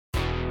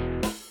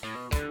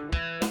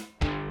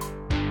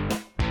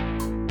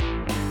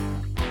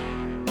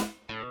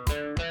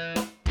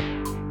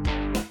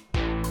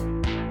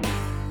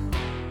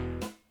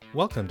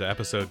Welcome to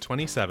episode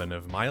 27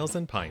 of Miles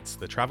and Pints,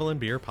 the Travel and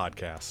Beer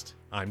podcast.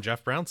 I'm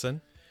Jeff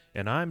Brownson.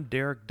 And I'm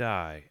Derek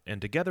Dye,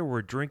 and together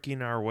we're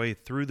drinking our way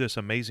through this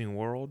amazing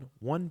world,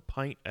 one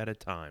pint at a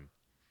time.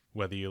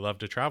 Whether you love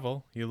to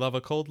travel, you love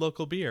a cold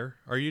local beer,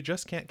 or you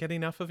just can't get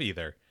enough of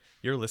either,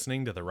 you're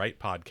listening to the right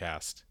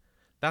podcast.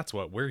 That's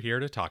what we're here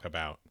to talk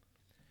about.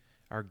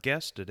 Our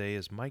guest today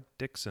is Mike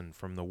Dixon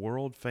from the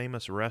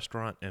world-famous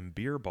restaurant and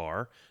beer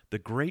bar, The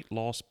Great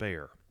Lost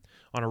Bear.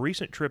 On a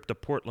recent trip to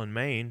Portland,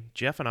 Maine,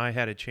 Jeff and I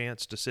had a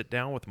chance to sit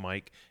down with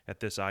Mike at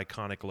this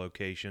iconic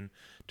location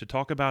to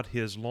talk about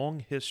his long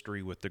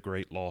history with The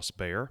Great Lost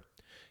Bear,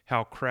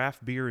 how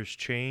craft beer has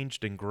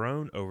changed and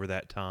grown over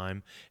that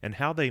time, and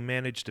how they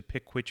managed to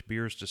pick which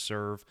beers to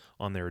serve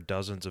on their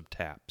dozens of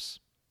taps.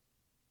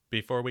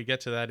 Before we get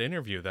to that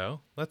interview,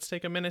 though, let's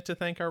take a minute to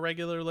thank our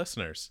regular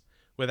listeners.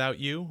 Without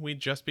you, we'd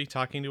just be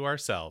talking to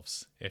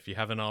ourselves. If you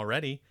haven't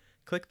already,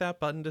 click that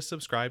button to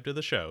subscribe to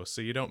the show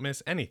so you don't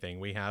miss anything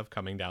we have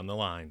coming down the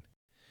line.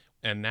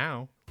 And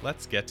now,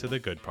 let's get to the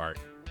good part.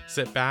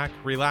 Sit back,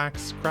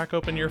 relax, crack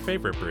open your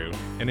favorite brew,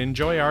 and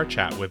enjoy our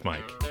chat with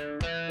Mike.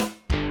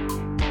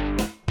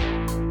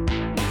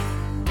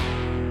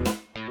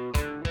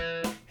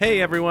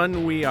 Hey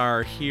everyone, we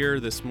are here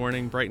this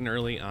morning bright and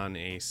early on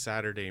a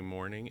Saturday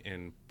morning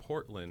in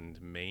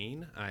Portland,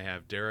 Maine. I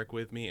have Derek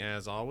with me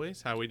as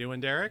always. How we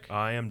doing, Derek?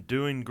 I am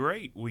doing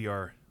great. We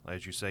are,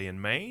 as you say, in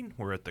Maine.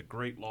 We're at the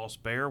Great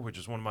Lost Bear, which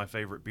is one of my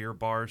favorite beer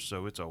bars,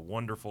 so it's a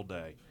wonderful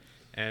day.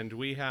 And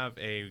we have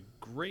a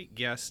great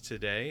guest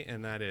today,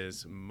 and that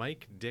is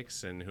Mike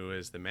Dixon, who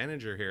is the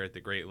manager here at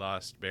the Great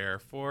Lost Bear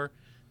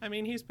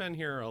he's been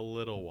here a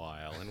little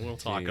while, and we'll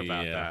talk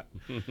about that.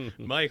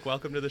 Mike,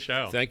 welcome to the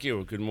show. Thank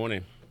you. Good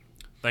morning.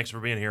 Thanks for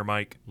being here,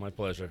 Mike. My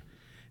pleasure.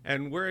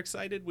 And we're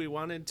excited.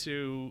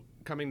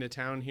 Coming to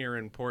town here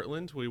in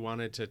Portland, we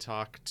wanted to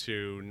talk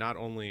to not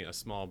only a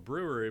small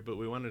brewery, but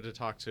we wanted to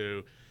talk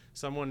to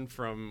someone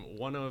from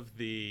one of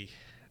the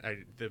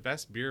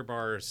best beer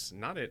bars,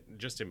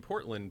 just in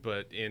Portland,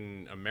 but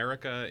in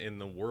America, in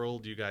the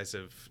world. You guys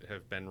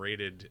have been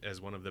rated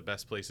as one of the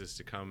best places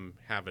to come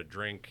have a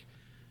drink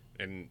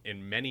in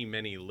many,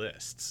 many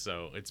lists.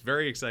 So it's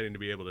very exciting to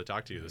be able to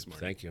talk to you this morning.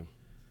 Thank you.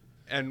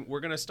 And we're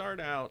going to start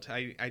out,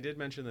 I did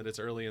mention that it's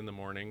early in the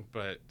morning,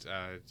 but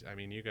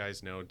you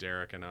guys know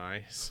Derek and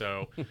I,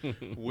 so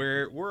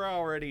we're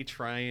already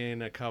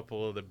trying a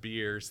couple of the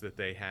beers that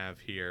they have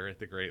here at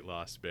the Great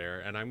Lost Bear,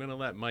 and I'm going to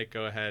let Mike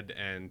go ahead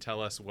and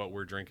tell us what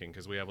we're drinking,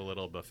 because we have a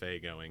little buffet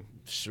going.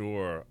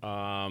 Sure.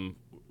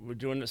 We're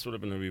doing this sort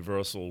of in a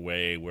reversal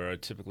way, where I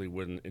typically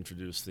wouldn't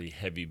introduce the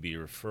heavy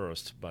beer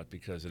first, but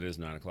because it is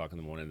 9 o'clock in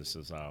the morning, this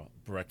is our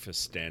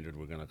breakfast standard,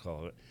 we're going to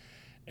call it.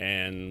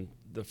 And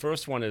the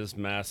first one is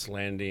Mast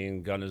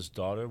Landing Gunner's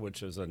Daughter,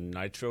 which is a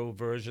nitro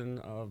version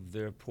of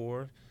their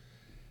pour.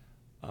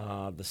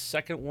 The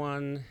second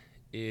one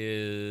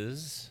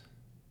is,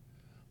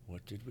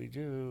 what did we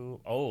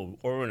do? Oh,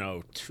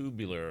 Orono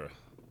Tubular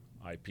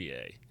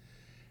IPA.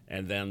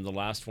 And then the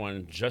last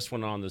one just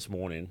went on this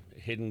morning,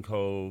 Hidden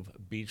Cove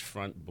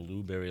Beachfront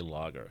Blueberry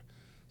Lager,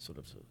 sort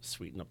of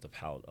sweeten up the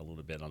palate a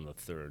little bit on the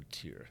third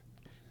tier.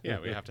 Yeah,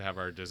 we have to have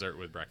our dessert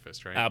with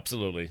breakfast, right?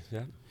 Absolutely,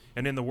 yeah.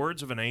 And in the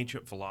words of an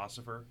ancient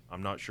philosopher,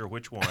 I'm not sure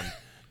which one,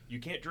 you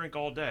can't drink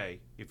all day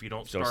if you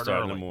don't start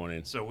early. In the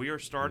morning. So we are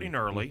starting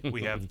early.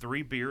 We have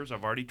 3 beers.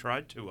 I've already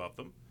tried 2 of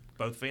them,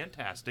 both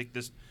fantastic.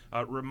 This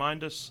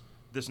remind us,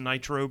 this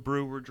nitro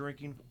brew we're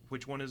drinking,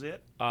 which one is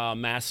it?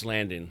 Mast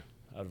Landing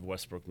out of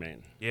Westbrook,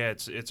 Maine. Yeah,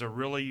 it's a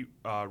really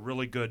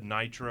good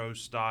nitro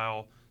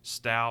style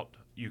stout.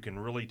 You can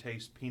really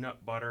taste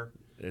peanut butter.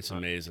 It's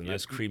amazing.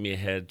 Nice creamy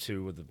head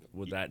too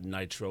with that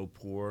nitro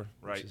pour,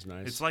 right. Which is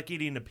nice. It's like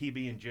eating a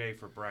PB&J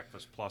for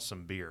breakfast plus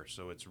some beer,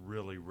 so it's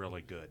really,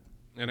 really good.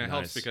 And it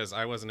helps because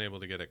I wasn't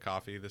able to get a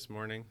coffee this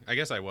morning. I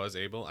guess I was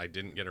able. I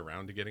didn't get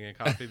around to getting a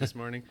coffee this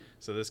morning,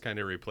 so this kind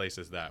of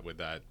replaces that with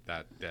that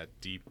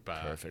deep,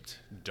 perfect,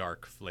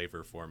 dark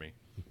flavor for me.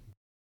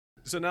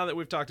 So now that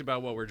we've talked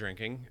about what we're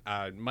drinking,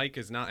 Mike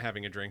is not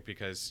having a drink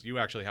because you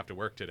actually have to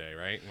work today,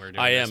 right?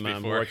 I am.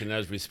 I'm working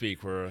as we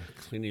speak. We're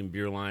cleaning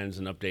beer lines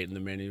and updating the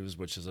menus,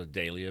 which is a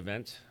daily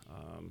event.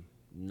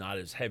 Not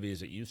as heavy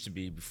as it used to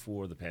be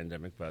before the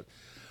pandemic, but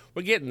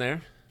we're getting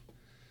there.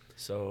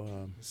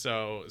 So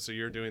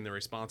you're doing the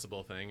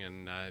responsible thing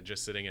and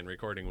just sitting and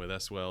recording with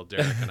us while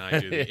Derek and I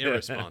do the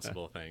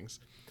irresponsible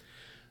things.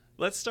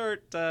 Let's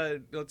start.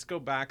 Let's go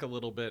back a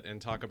little bit and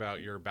talk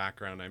about your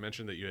background. I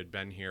mentioned that you had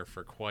been here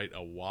for quite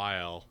a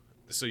while.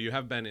 So you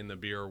have been in the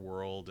beer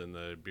world and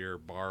the beer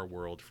bar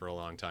world for a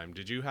long time.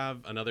 Did you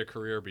have another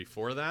career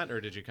before that, or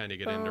did you kind of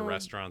get into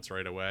restaurants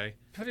right away?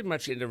 Pretty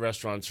much into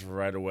restaurants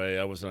right away.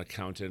 I was an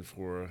accountant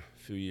for a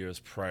few years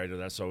prior to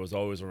that, so I was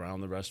always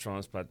around the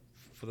restaurants. But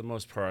for the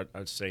most part,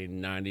 I'd say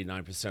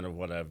 99% of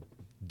what I've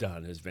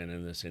done has been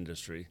in this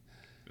industry.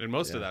 And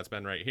most of that's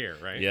been right here,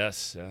 right?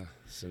 Yes,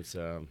 since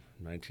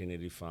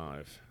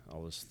 1985.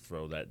 I'll just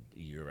throw that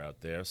year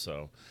out there.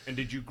 So. And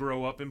did you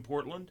grow up in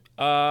Portland?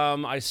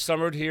 I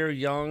summered here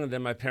young, and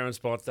then my parents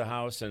bought the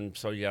house, and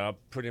so I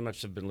pretty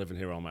much have been living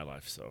here all my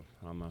life. So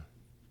I'm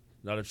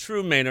not a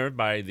true Mainer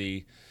by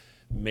the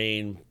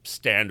Maine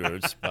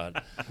standards,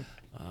 but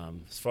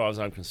as far as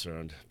I'm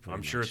concerned,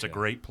 I'm sure it's a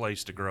great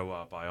place to grow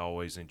up. I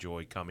always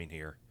enjoy coming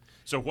here.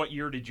 So what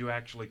year did you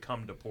actually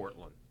come to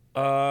Portland?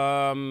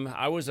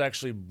 I was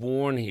actually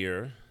born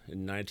here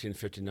in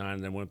 1959,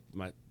 and then went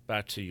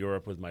back to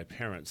Europe with my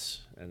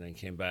parents, and then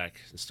came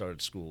back and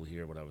started school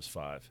here when I was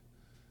 5.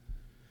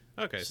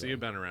 Okay, so you've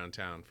been around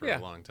town for Yeah.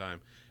 a long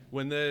time.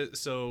 When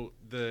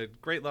the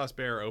Great Lost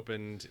Bear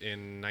opened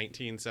in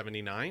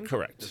 1979?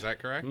 Correct. Is that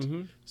correct?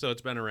 Mm-hmm. So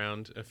it's been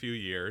around a few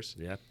years.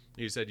 Yeah.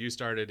 You said you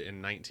started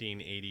in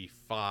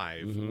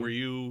 1985. Mm-hmm. Were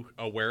you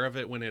aware of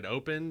it when it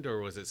opened,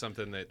 or was it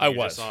something that I you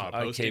was. just saw a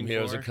I posting came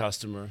here as a for?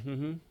 customer.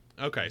 Mm-hmm.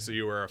 Okay, so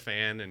you were a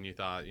fan and you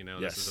thought, this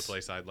is Yes. a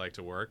place I'd like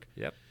to work.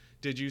 Yep.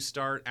 Did you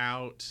start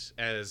out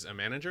as a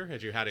manager?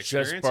 Had you had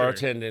experience? Just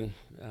bartending.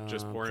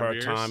 just pouring part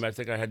beers? time. I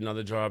think I had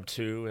another job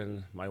too,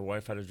 and my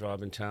wife had a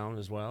job in town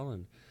as well,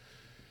 and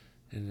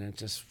it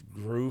just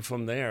grew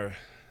from there.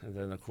 And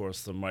then, of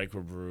course, the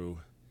microbrew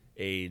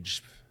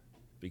age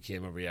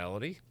became a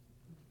reality.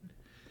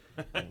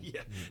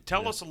 Yeah.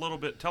 Tell us a little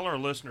bit, tell our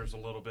listeners a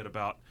little bit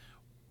about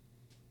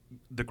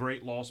the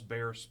Great Lost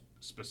Bear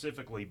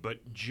specifically,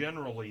 but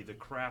generally the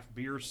craft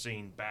beer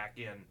scene back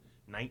in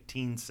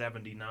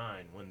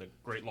 1979 when the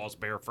Great Lost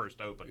Bear first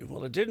opened.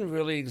 Well, it didn't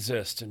really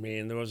exist. I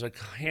mean, there was a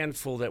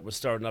handful that was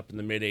starting up in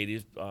the mid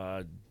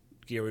 80s.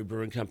 Gary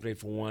Brewing Company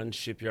for one,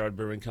 Shipyard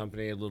Brewing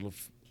Company a little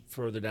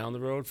further down the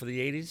road for the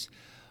 80s.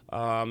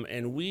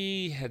 And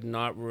we had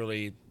not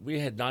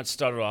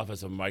started off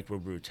as a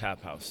microbrew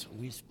tap house.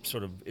 We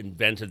sort of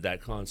invented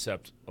that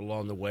concept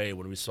along the way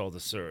when we saw the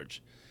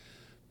surge.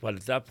 But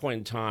at that point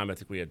in time, I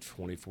think we had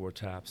 24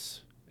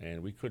 taps,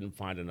 and we couldn't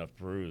find enough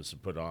brews to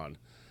put on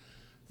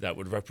that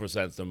would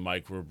represent the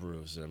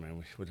microbrews. I mean,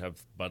 we would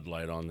have Bud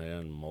Light on there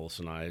and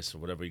Molson Ice or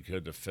whatever you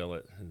could to fill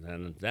it.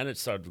 And then it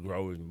started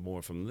growing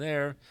more from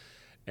there,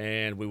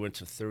 and we went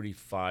to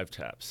 35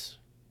 taps,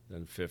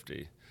 then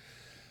 50,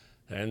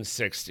 then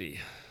 60,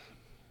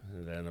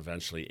 and then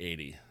eventually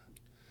 80.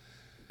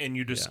 And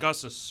you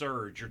discuss a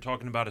surge. You're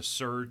talking about a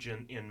surge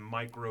in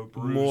microbrews.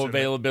 More and the-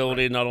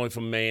 availability, not only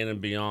from Maine and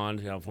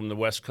beyond, from the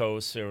West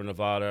Coast, Sierra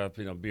Nevada,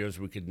 beers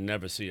we could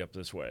never see up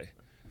this way.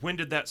 When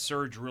did that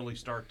surge really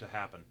start to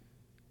happen?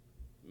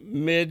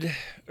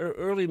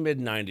 Early mid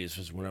 90s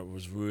was when it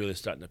was really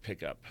starting to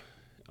pick up.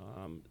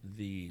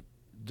 The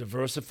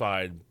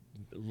diversified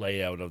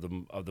layout of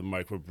the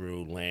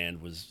microbrew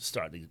land was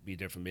starting to be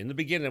different. In the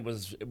beginning, it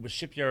was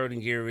Shipyard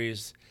and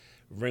Geary's.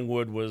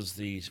 Ringwood was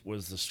the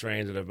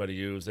strain that everybody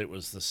used. It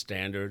was the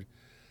standard.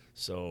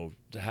 So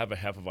to have a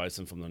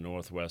Hefeweizen from the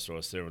Northwest or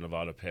a Sierra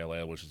Nevada Pale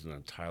Ale, which is an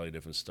entirely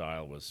different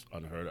style, was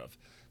unheard of.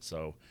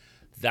 So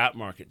that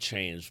market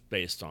changed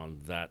based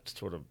on that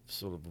sort of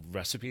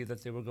recipe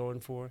that they were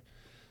going for.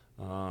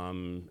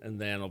 And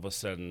then all of a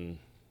sudden,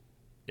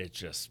 it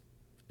just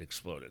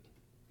exploded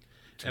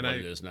to And what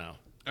it is now.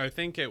 I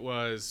think it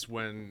was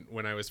when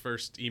I was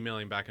first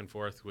emailing back and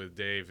forth with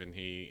Dave and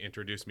he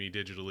introduced me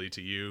digitally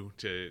to you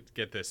to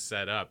get this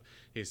set up.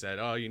 He said,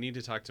 "Oh, you need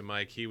to talk to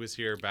Mike. He was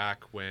here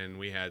back when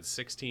we had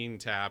 16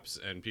 taps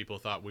and people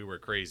thought we were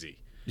crazy."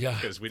 Yeah,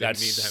 because we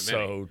didn't need that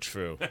many. So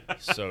true.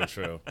 So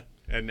true.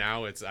 And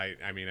now it's, I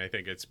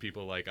think it's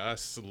people like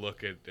us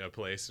look at a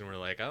place and we're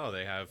like, oh,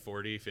 they have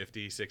 40,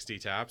 50, 60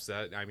 taps.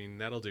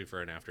 That'll do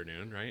for an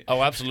afternoon, right?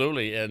 Oh,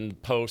 absolutely. And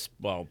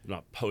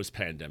not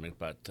post-pandemic,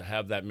 but to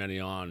have that many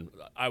on,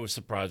 I was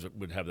surprised it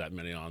would have that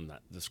many on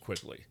this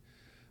quickly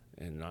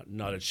and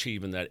not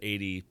achieving that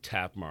 80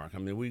 tap mark. I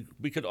mean,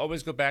 we could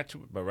always go back to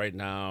it, but right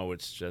now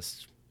it's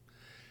just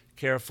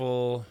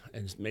careful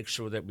and make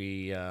sure that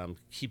we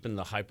keep in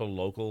the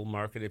hyper-local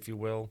market, if you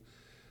will.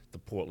 The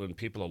Portland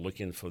people are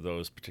looking for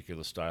those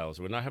particular styles.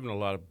 We're not having a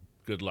lot of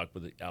good luck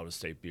with the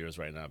out-of-state beers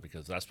right now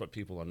because that's what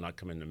people are not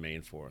coming to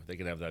Maine for. They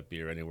can have that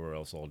beer anywhere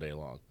else all day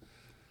long.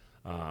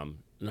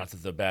 Not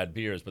that they're bad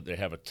beers, but they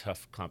have a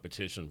tough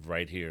competition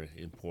right here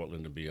in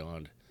Portland and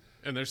beyond.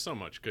 And there's so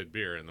much good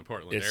beer in the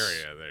Portland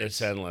area.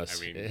 It's endless.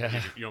 I mean,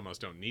 Yeah. you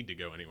almost don't need to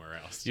go anywhere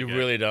else. You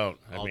really don't.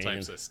 All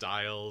types of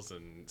styles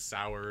and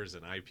sours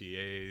and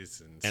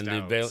IPAs and And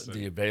stouts.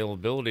 the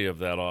availability of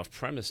that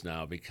off-premise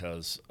now,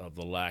 because of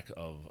the lack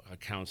of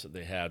accounts that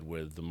they had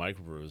with the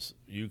microbrews,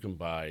 you can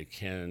buy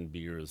canned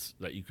beers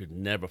that you could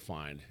never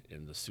find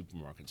in the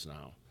supermarkets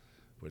now,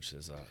 which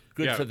is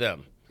good for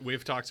them.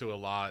 We've talked to a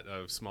lot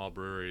of small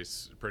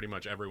breweries. Pretty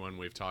much everyone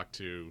we've talked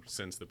to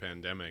since the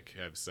pandemic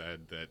have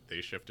said that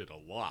they shifted a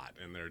lot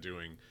and they're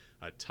doing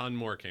a ton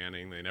more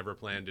canning. They never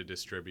planned to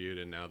distribute,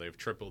 and now they've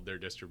tripled their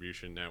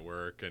distribution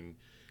network. And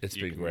It's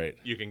been great.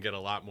 You can get a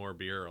lot more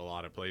beer a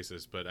lot of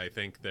places, but I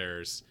think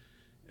there's...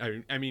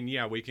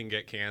 we can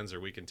get cans or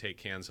we can take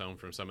cans home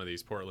from some of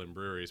these Portland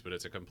breweries, but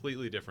it's a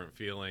completely different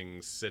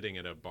feeling sitting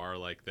at a bar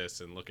like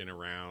this and looking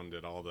around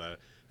at all the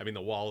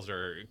walls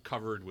are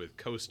covered with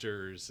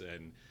coasters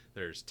and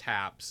there's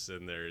taps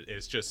and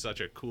it's just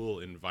such a cool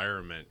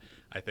environment.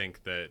 I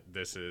think that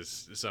this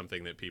is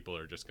something that people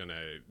are just going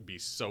to be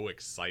so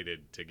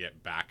excited to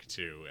get back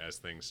to as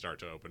things start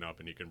to open up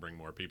and you can bring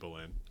more people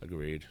in.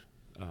 Agreed.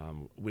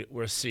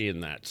 we're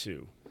seeing that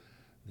too.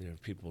 There,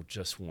 people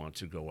just want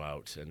to go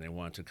out and they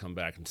want to come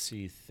back and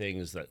see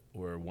things that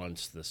were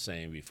once the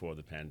same before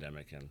the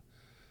pandemic, and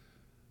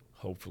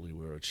hopefully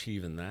we're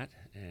achieving that.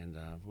 And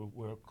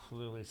we're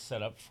clearly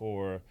set up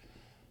for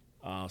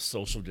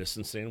social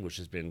distancing, which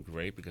has been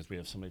great because we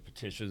have so many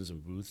partitions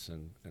and booths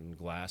and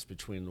glass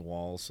between the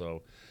walls,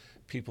 so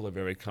people are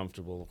very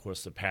comfortable. Of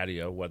course, the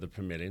patio, weather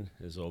permitting,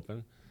 is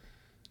open.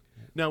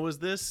 Now, was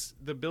this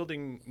the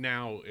building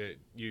now,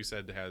 you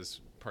said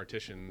has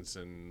partitions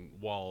and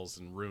walls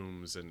and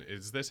rooms, and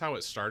is this how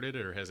it started,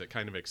 or has it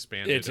kind of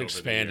expanded? It's over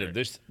expanded. The year?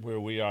 This, where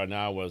we are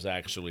now, was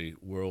actually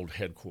world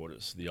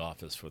headquarters, the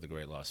office for the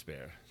Great Lost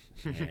Bear.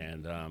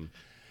 And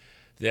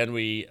then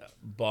we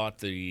bought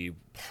the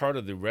part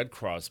of the Red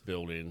Cross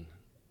building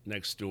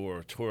next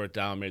door, tore it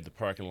down, made the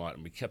parking lot,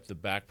 and we kept the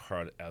back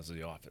part as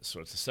the office. So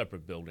it's a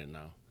separate building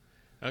now.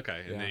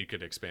 Okay, and Yeah. then you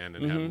could expand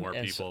and have more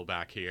And people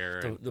back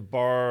here. The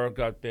bar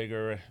got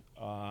bigger,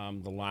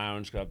 the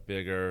lounge got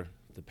bigger,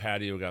 the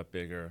patio got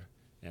bigger,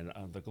 and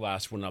the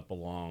glass went up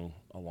along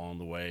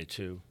the way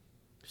too.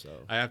 So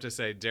I have to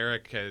say,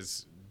 Derek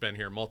has been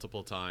here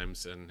multiple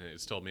times and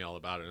has told me all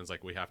about it. And it's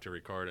like, we have to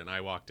record. And I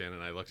walked in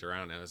and I looked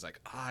around and I was like,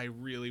 I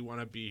really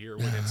want to be here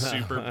when it's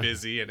super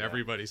busy and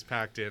everybody's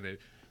packed in. It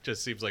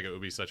just seems like it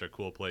would be such a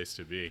cool place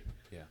to be.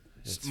 Yeah.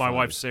 It's My fun.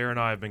 wife Sarah and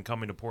I have been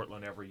coming to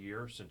Portland every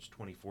year since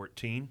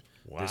 2014.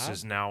 This Wow.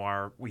 is now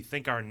our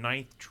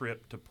 9th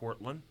trip to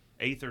Portland,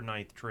 8th or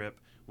 9th trip.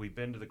 We've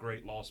been to the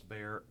Great Lost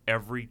Bear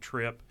every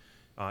trip.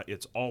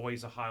 It's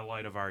always a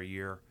highlight of our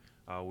year.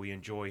 We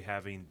enjoy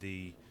having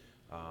the,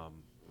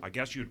 I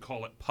guess you'd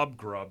call it pub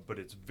grub, but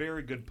it's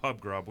very good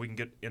pub grub. We can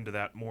get into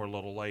that more a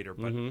little later.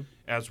 But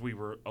as we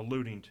were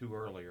alluding to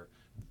earlier,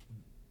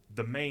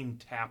 the main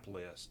tap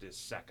list is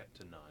second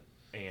to none.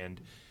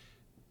 And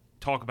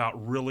talk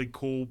about really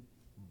cool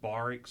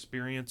bar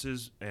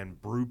experiences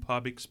and brew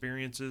pub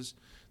experiences.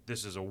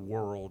 This is a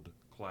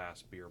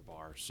world-class beer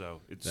bar,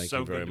 so it's Thank so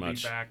you very good to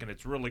much. be back, and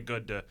it's really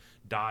good to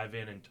dive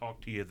in and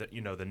talk to you that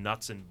the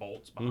nuts and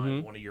bolts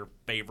behind one of your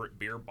favorite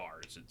beer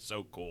bars. It's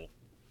so cool.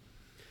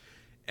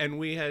 And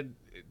we had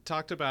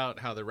talked about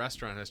how the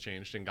restaurant has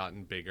changed and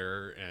gotten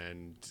bigger,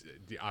 and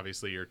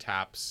obviously your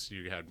taps,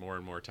 you had more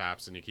and more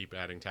taps, and you keep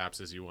adding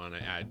taps as you want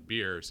to add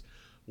beers.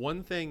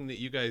 One thing that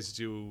you guys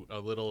do a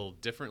little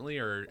differently,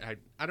 or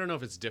I don't know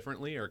if it's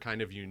differently or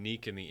kind of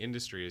unique in the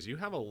industry, is you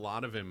have a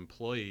lot of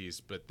employees,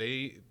 but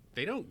they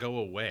don't go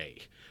away.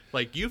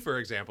 Like you, for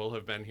example,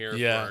 have been here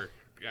Yeah. for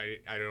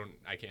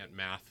I can't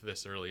math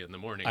this early in the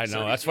morning. I know.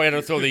 So That's why I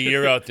don't throw the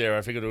year out there.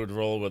 I figured it would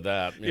roll with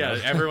that. you yeah,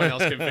 know. everyone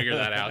else can figure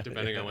that out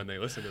depending on when they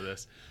listen to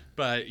this.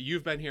 But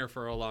you've been here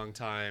for a long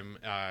time.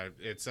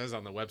 It says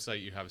on the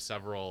website you have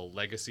several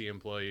legacy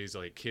employees,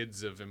 like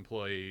kids of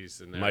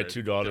employees, and My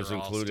two daughters they're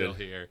all included. Still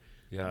here.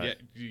 Yeah.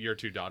 Your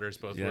two daughters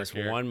both Yes,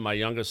 work here. one, my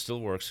youngest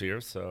still works here,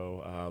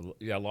 so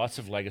lots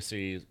of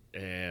legacy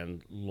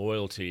and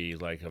loyalty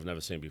like I've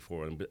never seen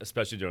before, and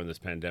especially during this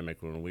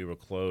pandemic when we were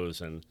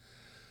closed and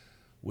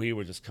we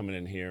were just coming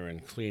in here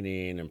and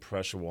cleaning and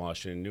pressure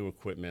washing, new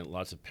equipment,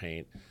 lots of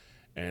paint,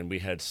 and we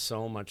had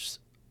so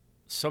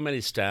many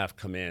staff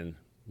come in,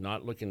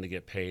 not looking to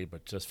get paid,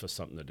 but just for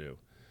something to do,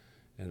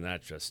 and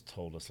that just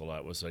told us a lot.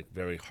 It was like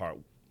very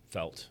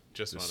heartfelt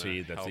Just to wanna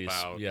see that help these,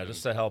 out yeah, and-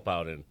 just to help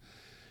out and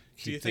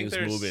Do you keep think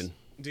things moving.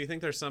 Do you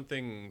think there's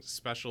something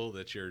special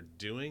that you're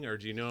doing, or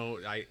do you know?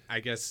 I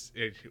guess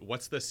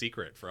what's the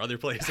secret for other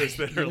places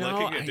that are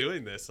looking at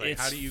doing this? Like,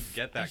 how do you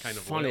get that kind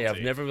of funny? loyalty?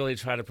 I've never really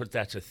tried to put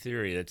that to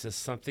theory. It's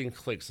just something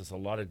clicks. There's a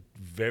lot of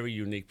very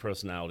unique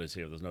personalities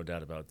here. There's no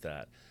doubt about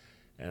that.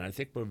 And I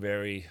think we're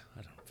very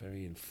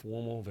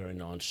informal, very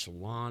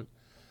nonchalant.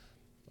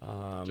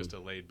 Just a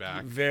laid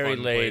back, Very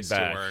fun laid place to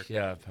back, work.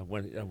 yeah.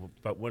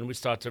 But when we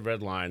start to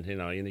redline,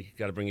 you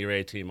got to bring your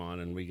A team on,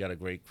 and we got a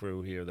great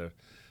crew here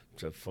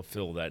to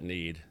fulfill that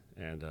need,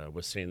 and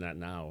we're seeing that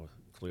now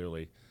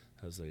clearly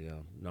as the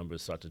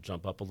numbers start to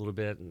jump up a little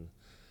bit, and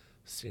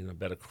seeing a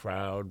better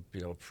crowd,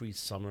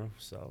 pre-summer.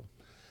 So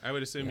I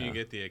would assume you Yeah.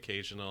 get the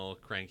occasional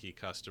cranky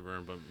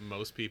customer, but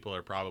most people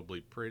are probably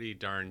pretty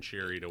darn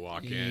cheery to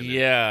walk in.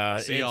 yeah,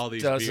 and see it all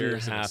these doesn't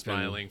beers and a happen.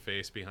 smiling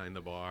face behind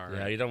the bar.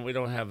 Yeah, we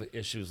don't have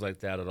issues like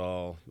that at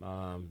all.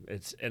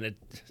 It's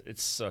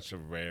such a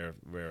rare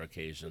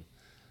occasion,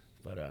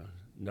 but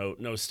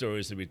no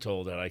stories to be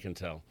told that I can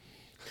tell.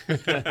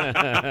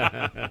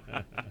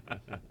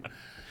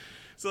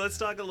 So let's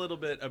talk a little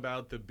bit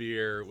about the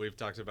beer. We've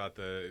talked about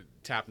the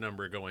tap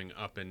number going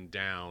up and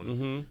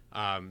down.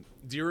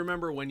 Do you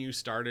remember when you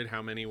started?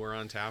 How many were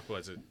on tap?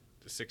 Was it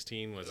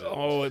 16? Was it?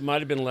 Oh, it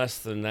might have been less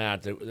than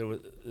that. They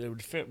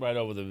would fit right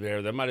over the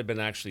beer. There might have been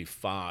actually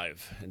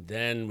 5, and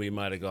then we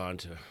might have gone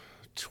to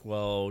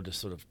 12 to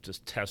sort of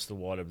just test the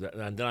water.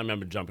 And then I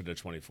remember jumping to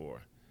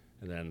 24,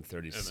 and then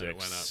 36. And then it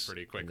went up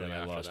pretty quickly And then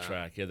I after lost that.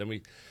 track. Yeah, then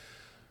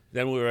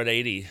we were at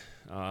 80,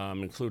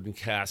 including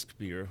cask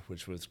beer,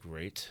 which was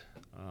great.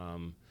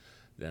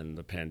 Then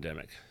the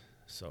pandemic.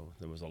 So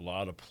there was a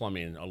lot of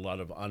plumbing, a lot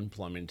of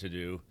unplumbing to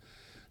do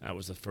That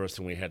was the first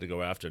thing we had to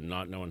go after,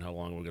 not knowing how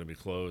long we were going to be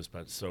closed.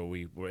 But so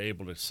we were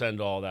able to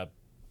send all that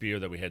beer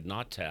that we had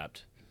not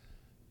tapped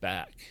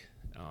back,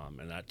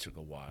 and that took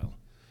a while.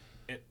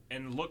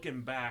 And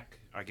looking back,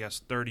 I guess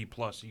 30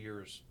 plus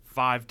years,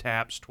 5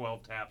 taps,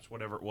 12 taps,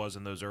 whatever it was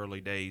in those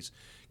early days,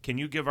 can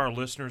you give our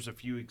listeners a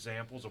few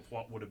examples of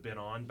what would have been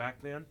on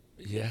back then?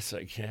 Yes,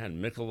 I can.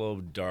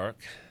 Michelob Dark,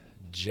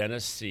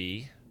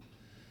 Genesee,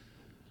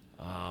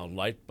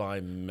 Light by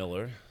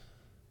Miller,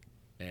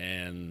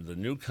 and the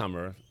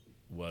newcomer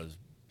was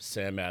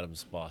Sam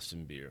Adams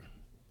Boston Beer.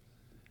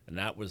 And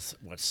that was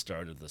what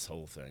started this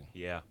whole thing.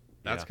 Yeah.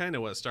 That's kind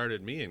of what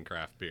started me in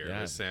craft beer.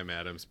 Yeah. Was Sam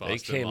Adams They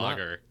Boston came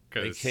Lager.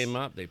 up. They came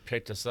up. They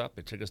picked us up.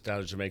 They took us down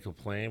to Jamaica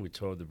Plain. We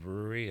toured the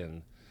brewery,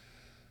 and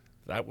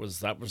that was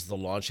the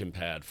launching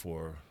pad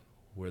for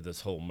where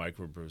this whole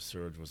microbrew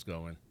surge was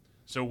going.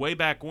 So way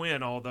back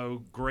when,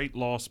 although Great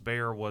Lost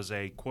Bear was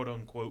a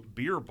quote-unquote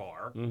beer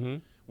bar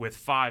with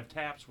 5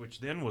 taps, which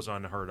then was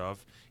unheard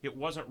of, it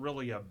wasn't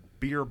really a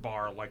beer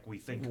bar like we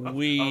think of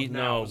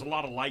now. It was a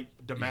lot of light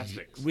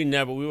domestics. We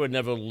were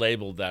never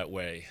labeled that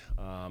way.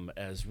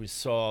 As we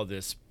saw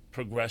this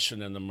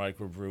progression in the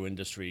microbrew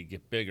industry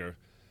get bigger,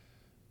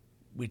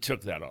 we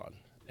took that on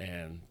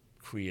and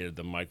created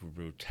the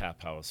microbrew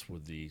tap house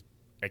with the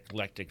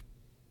eclectic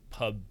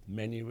pub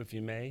menu, if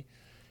you may.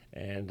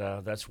 And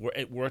that's where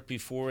it worked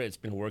before. It's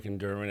been working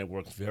during. It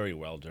worked very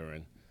well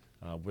during.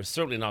 We're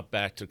certainly not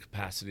back to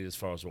capacity as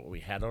far as what we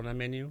had on our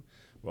menu.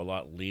 We're a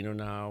lot leaner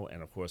now,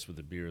 and of course with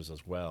the beers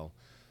as well.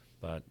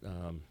 But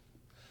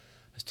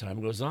as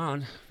time goes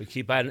on, we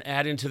keep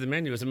adding to the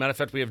menu. As a matter of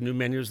fact, we have new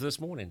menus this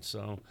morning,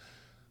 so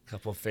a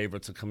couple of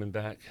favorites are coming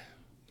back.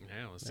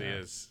 Yeah, we'll see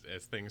as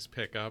things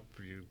pick up,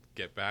 you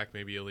get back,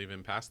 maybe you'll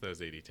even pass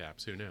those 80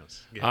 taps. Who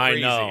knows? Get I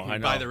crazy. know.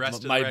 Buy the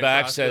rest of My the Red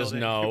back Cross says building.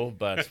 no,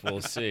 but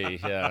we'll see.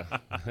 Yeah.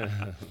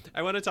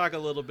 I want to talk a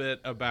little bit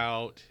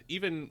about,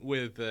 even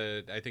with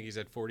the, I think you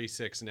said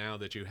 46 now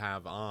that you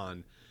have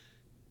on,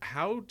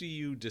 how do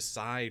you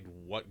decide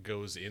what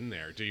goes in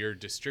there? Do your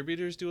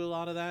distributors do a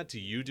lot of that? Do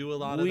you do a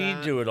lot of that?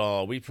 We do it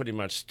all. We pretty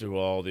much do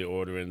all the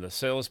ordering. The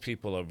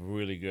salespeople are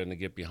really good to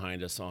get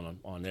behind us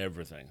on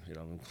everything,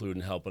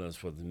 including helping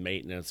us with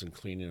maintenance and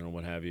cleaning and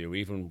what have you.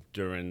 Even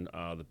during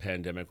the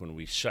pandemic when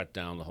we shut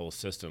down the whole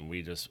system,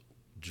 we just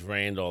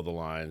drained all the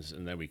lines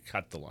and then we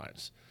cut the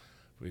lines.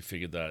 We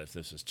figured that if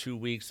this is 2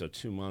 weeks or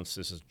 2 months,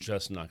 this is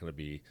just not going to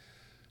be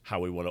how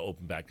we want to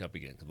open back up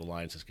again, because the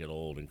lines just get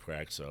old and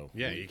cracked. So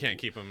yeah, you can't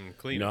keep them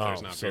clean if no,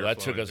 there's not so beer that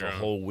took flowing us a through 'em.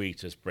 whole week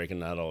just breaking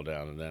that all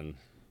down, and then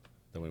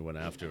we went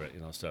after it.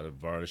 Started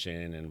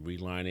varnishing and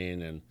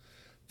relining and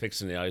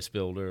fixing the ice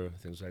builder,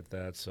 things like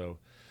that. So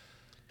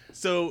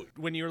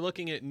when you're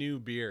looking at new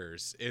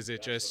beers, is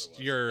it just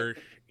you're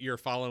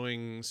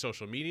following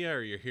social media,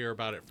 or you hear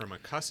about it from a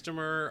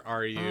customer?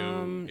 Are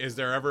you is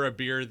there ever a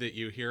beer that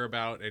you hear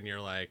about and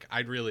you're like,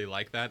 I'd really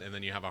like that, and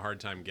then you have a hard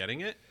time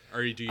getting it?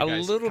 Or do you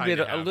guys a little bit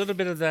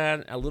of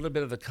that, a little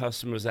bit of the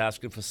customers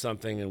asking for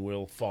something, and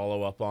we'll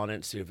follow up on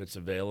it, see if it's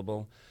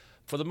available.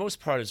 For the most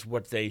part, it's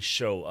what they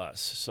show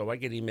us. So I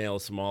get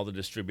emails from all the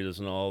distributors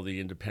and all the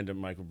independent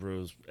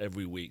microbrewers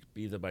every week,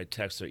 either by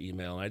text or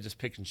email. And I just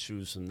pick and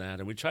choose from that,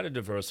 and we try to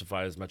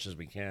diversify as much as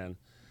we can.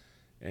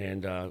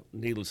 And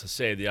needless to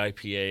say, the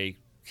IPA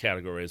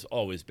category is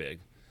always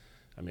big.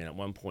 I mean, at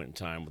one point in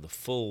time, with the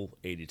full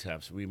 80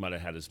 taps, we might have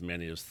had as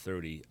many as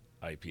 30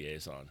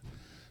 IPAs on.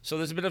 So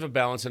there's a bit of a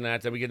balance in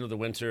that. Then we get into the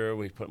winter,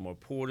 we put more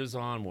porters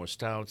on, more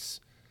stouts,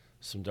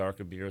 some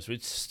darker beers. We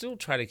still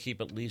try to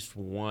keep at least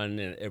one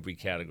in every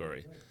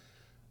category.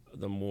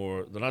 The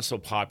not so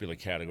popular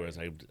categories,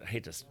 I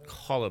hate to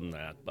call them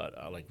that, but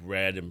like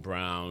red and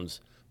browns,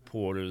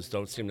 porters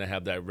don't seem to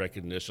have that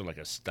recognition like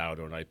a stout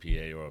or an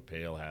IPA or a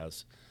pale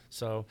has.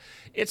 So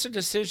it's a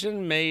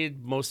decision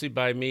made mostly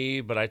by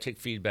me, but I take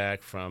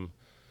feedback from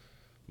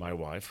my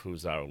wife,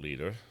 who's our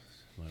leader,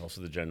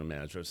 also the general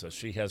manager. So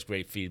she has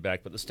great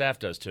feedback, but the staff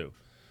does too.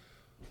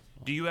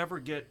 Do you ever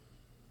get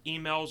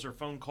emails or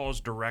phone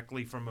calls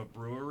directly from a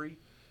brewery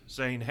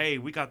saying, hey,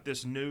 we got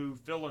this new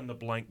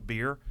fill-in-the-blank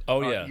beer.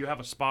 Oh, yeah. You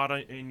have a spot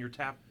in your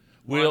tap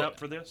We'll, up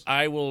for this?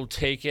 I will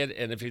take it,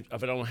 and if I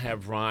don't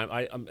have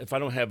if I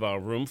don't have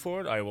room for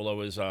it, I will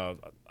always. I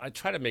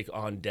try to make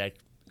on deck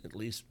at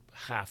least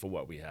half of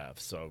what we have.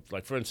 So,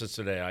 like for instance,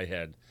 today I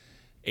had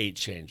 8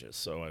 changes,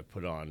 so I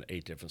put on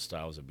 8 different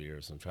styles of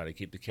beers and try to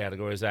keep the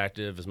categories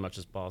active as much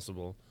as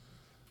possible.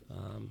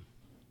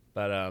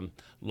 But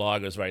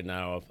lagers right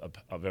now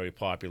are very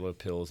popular,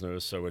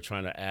 pilsners, so we're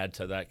trying to add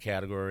to that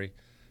category.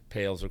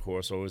 Pales, of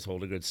course, always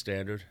hold a good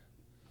standard.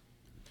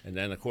 And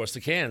then, of course,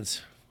 the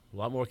cans. A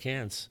lot more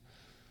cans.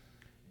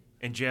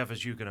 And Jeff,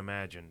 as you can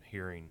imagine,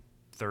 hearing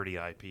 30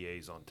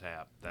 IPAs on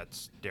tap,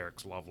 that's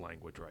Derek's love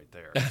language right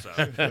there. So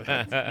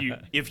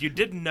if you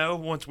didn't know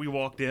once we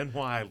walked in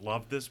why I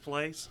love this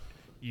place,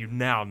 You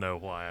now know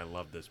why I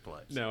love this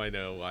place. Now I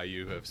know why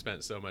you have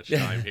spent so much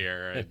time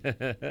here,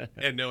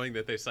 and knowing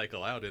that they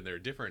cycle out and they're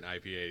different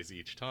IPAs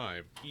each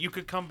time. You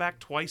could come back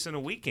twice in a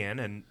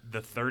weekend, and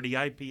the 30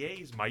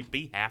 IPAs might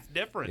be half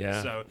different.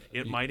 Yeah. So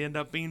it might end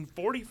up being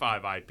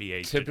 45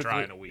 IPAs to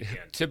try in a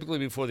weekend. Typically,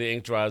 before the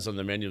ink dries on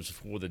the menus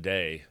for the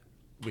day,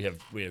 we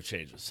have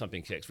changes.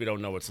 Something kicks. We don't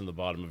know what's in the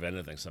bottom of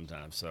anything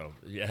sometimes. So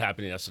it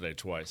happened yesterday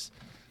twice.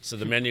 So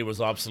the menu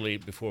was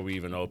obsolete before we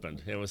even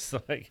opened. It was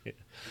like,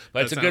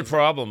 but it's a good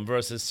problem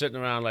versus sitting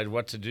around like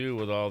what to do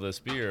with all this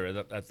beer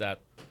at that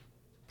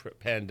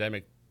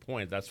pandemic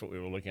point. That's what we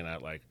were looking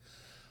at. Like,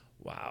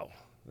 wow,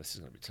 this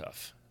is going to be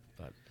tough.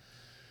 But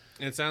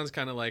it sounds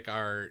kind of like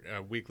our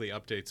weekly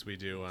updates we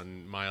do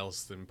on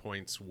Miles and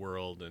Points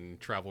World and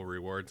Travel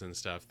Rewards and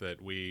stuff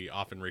that we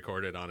often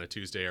recorded on a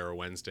Tuesday or a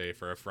Wednesday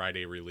for a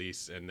Friday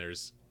release. And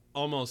there's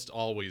almost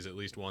always at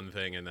least one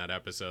thing in that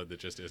episode that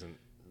just isn't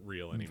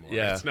real anymore.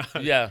 Yeah, it's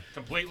not,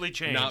 Completely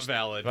changed. not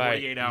valid. right.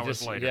 48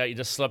 hours later. Yeah, you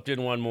just slept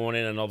in one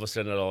morning and all of a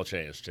sudden it all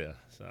changed. Yeah.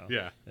 So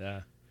Yeah.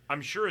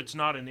 I'm sure it's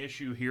not an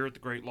issue here at the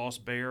Great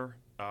Lost Bear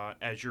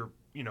as you're,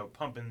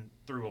 pumping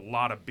through a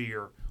lot of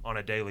beer on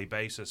a daily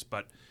basis.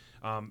 But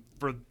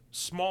for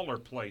smaller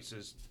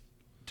places,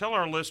 tell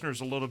our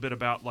listeners a little bit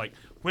about, like,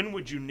 when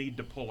would you need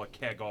to pull a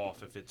keg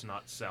off if it's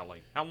not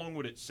selling? How long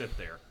would it sit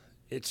there?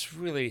 It's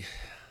really,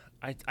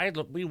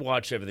 we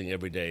watch everything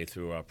every day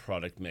through our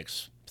product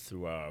mix,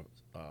 through our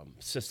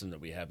system that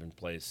we have in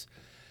place.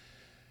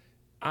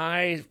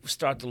 I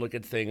start to look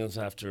at things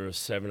after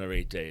 7 or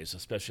 8 days,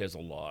 especially as a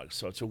log.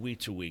 So it's a week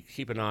to week.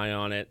 Keep an eye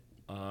on it.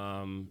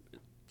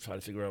 Try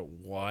to figure out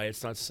why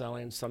it's not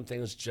selling. Some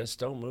things just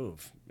don't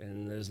move,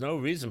 and there's no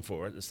reason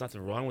for it. There's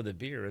nothing wrong with the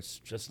beer. It's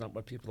just not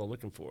what people are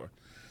looking for.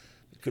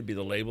 It could be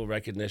the label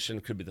recognition.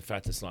 It could be the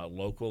fact it's not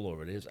local,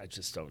 or it is. I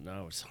just don't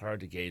know. It's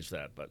hard to gauge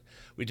that, but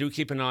we do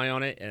keep an eye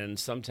on it, and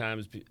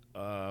sometimes,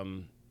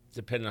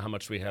 depending on how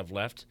much we have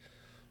left,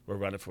 we'll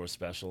run it for a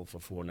special for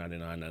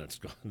 $4.99, and it's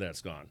gone.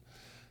 That's gone.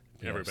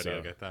 Everybody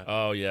will get that.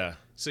 Oh, yeah.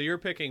 So you're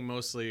picking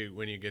mostly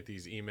when you get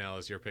these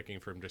emails, you're picking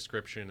from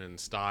description and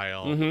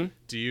style.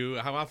 Mm-hmm.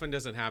 How often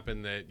does it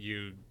happen that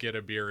you get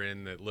a beer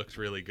in that looks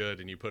really good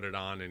and you put it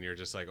on and you're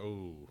just like,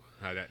 oh,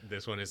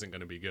 this one isn't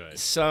going to be good?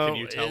 So can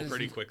you tell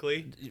pretty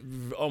quickly?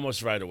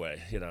 Almost right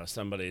away.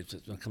 Somebody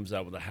comes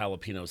out with a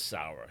jalapeno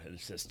sour and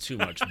it's just too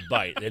much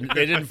bite. They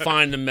didn't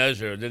find the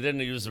measure. They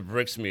didn't use a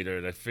Brix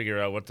meter to figure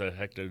out what the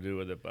heck to do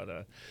with it.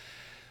 But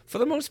for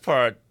the most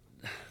part,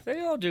 they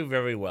all do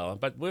very well,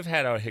 but we've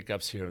had our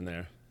hiccups here and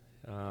there.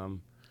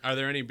 Are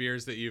there any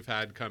beers that you've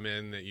had come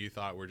in that you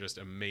thought were just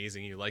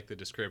amazing? You liked the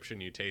description,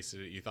 you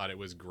tasted it, you thought it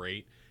was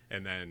great,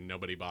 and then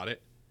nobody bought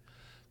it?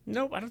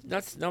 No,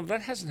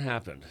 that hasn't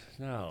happened.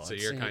 No. So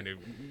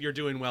you're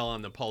doing well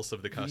on the pulse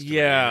of the customer.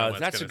 Yeah,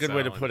 that's a good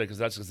way to put it, because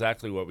that's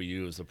exactly what we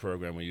use. The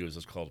program we use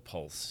is called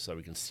Pulse, so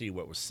we can see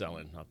what we're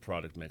selling, our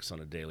product mix on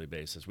a daily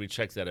basis. We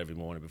check that every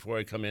morning. Before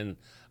I come in,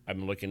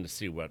 I'm looking to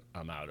see what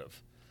I'm out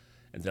of.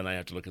 And then I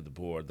have to look at the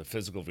board, the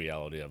physical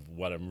reality of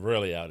what I'm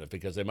really out of,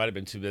 because they might have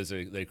been too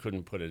busy. They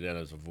couldn't put it in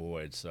as a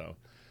void. So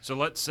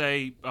let's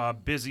say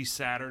busy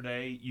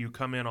Saturday, you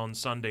come in on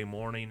Sunday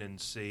morning and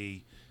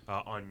see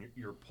on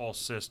your Pulse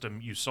system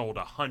you sold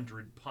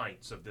 100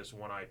 pints of this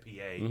one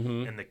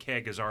IPA, and the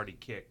keg is already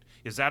kicked.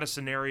 Is that a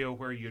scenario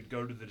where you'd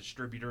go to the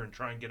distributor and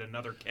try and get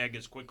another keg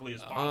as quickly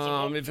as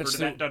possible?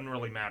 That doesn't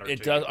really matter?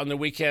 It does. On the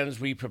weekends,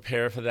 we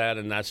prepare for that,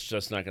 and that's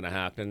just not going to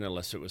happen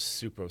unless it was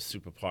super,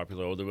 super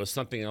popular or there was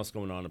something else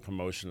going on, a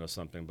promotion or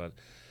something. But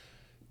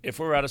if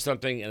we're out of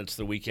something and it's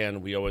the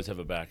weekend, we always have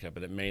a backup,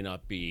 but it may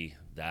not be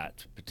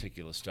that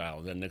particular style.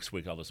 And then next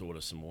week, I'll just order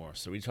some more.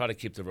 So we try to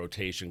keep the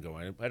rotation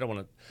going. I don't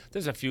want to.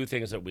 There's a few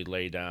things that we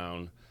lay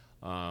down.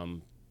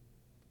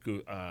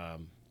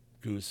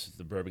 Goose,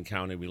 the Bourbon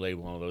County, we lay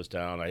one of those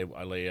down. I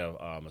lay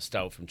a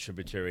stout from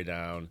Tributary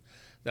down.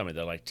 I mean,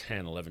 they're like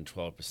 10, 11,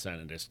 12%,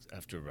 and just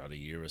after about a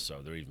year or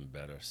so, they're even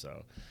better.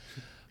 So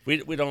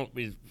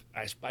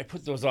I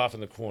put those off in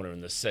the corner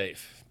in the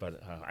safe,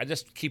 but I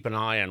just keep an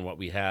eye on what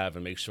we have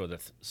and make sure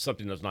that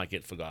something does not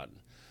get forgotten.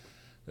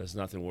 There's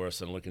nothing worse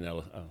than looking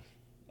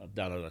at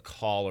down at a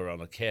collar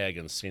on a keg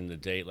and seeing the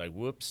date like,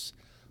 whoops,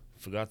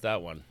 forgot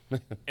that one.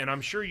 And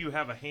I'm sure you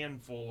have a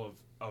handful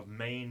of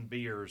main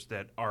beers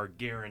that are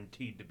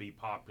guaranteed to be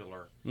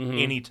popular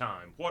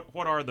anytime.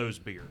 What are those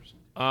beers?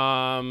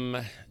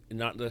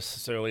 Not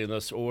necessarily in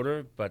this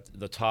order, but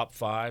the top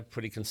 5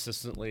 pretty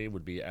consistently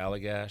would be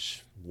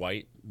Allagash,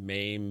 White,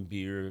 Maine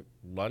Beer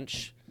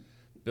Lunch,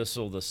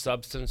 Bissell the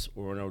Substance,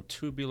 Orono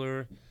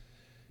Tubular,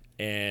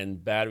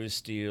 and Battery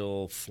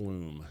Steel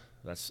Flume.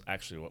 That's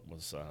actually what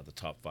was the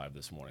top 5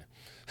 this morning.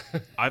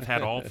 I've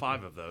had all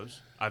 5 of those.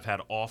 I've had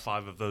all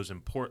 5 of those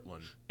in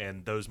Portland,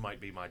 and those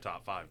might be my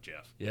top 5,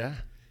 Jeff. Yeah?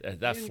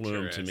 That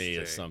Flume to me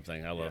is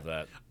something. I love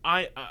that.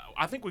 I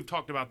think we've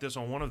talked about this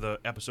on one of the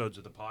episodes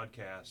of the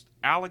podcast.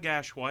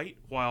 Allagash White,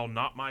 while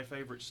not my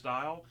favorite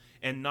style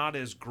and not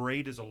as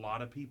great as a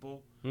lot of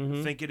people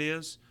think it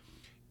is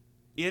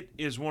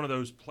one of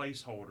those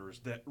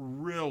placeholders that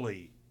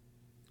really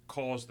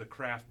caused the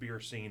craft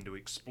beer scene to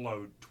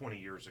explode 20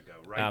 years ago,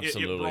 right?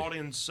 Absolutely. It brought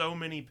in so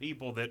many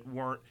people that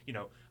weren't,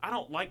 I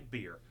don't like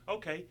beer.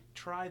 Okay,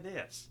 try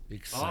this.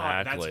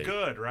 Exactly. That's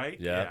good, right?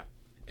 Yeah.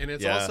 And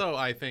it's Yeah. also,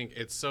 I think,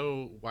 it's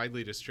so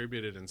widely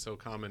distributed and so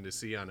common to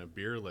see on a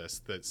beer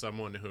list that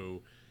someone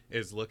who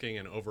is looking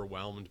and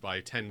overwhelmed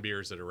by 10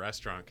 beers at a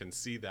restaurant can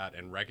see that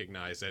and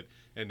recognize it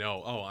and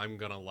know, oh, I'm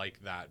going to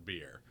like that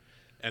beer.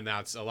 And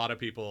that's a lot of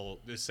people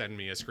send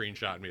me a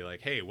screenshot and be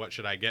like, hey, what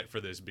should I get for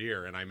this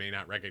beer? And I may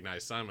not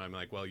recognize some. I'm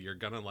like, well, you're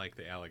going to like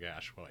the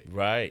Allagash White.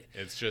 Right.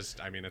 It's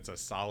just, I mean, it's a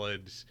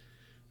solid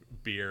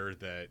beer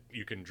that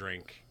you can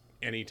drink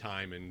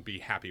anytime and be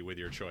happy with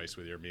your choice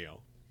with your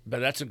meal.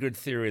 But that's a good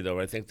theory, though.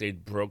 I think they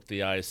broke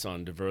the ice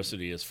on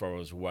diversity as far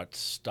as what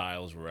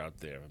styles were out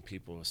there. And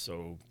people were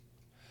so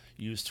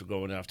used to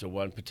going after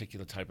one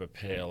particular type of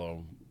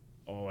pale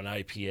or an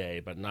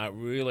IPA, but not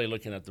really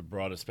looking at the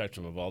broader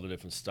spectrum of all the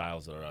different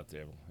styles that are out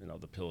there. You know,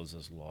 the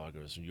Pilsners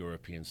lagers,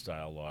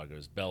 European-style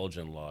lagers,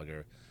 Belgian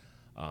lager,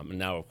 and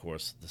now, of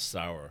course, the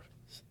sour.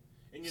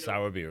 And,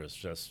 Sour beer is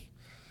just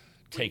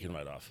taken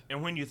right off.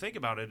 And when you think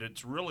about it,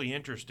 it's really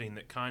interesting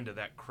that kind of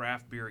that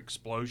craft beer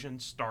explosion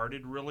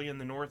started really in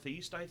the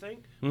Northeast, I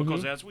think,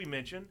 because as we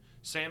mentioned,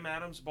 Sam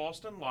Adams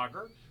Boston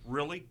Lager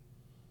really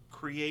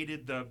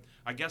created the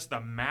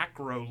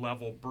macro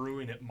level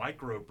brewing at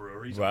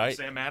microbreweries. Right.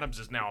 Sam Adams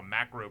is now a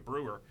macro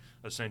brewer,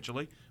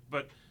 essentially.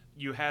 But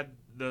you had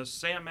the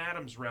Sam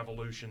Adams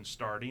revolution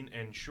starting,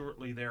 and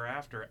shortly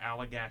thereafter,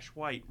 Allagash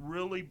White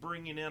really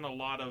bringing in a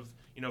lot of,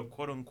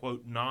 quote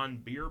unquote,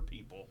 non-beer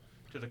people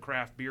to the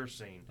craft beer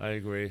scene. I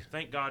agree.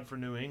 Thank God for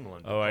New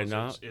England. Oh, I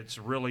because know. It's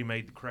really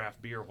made the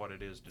craft beer what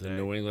it is today. The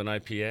New England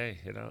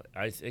IPA,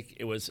 I think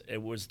it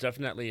was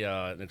definitely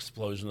an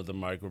explosion of the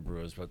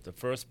microbrewers. But the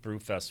first brew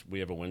fest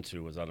we ever went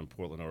to was out in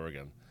Portland,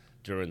 Oregon,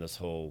 during this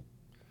whole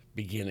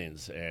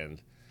beginnings,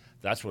 and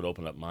that's what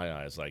opened up my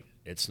eyes. Like,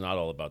 it's not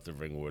all about the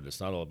Ringwood,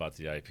 it's not all about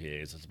the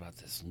IPAs. It's about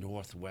this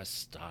Northwest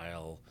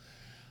style,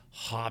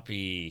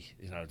 hoppy.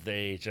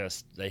 They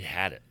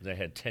had it. They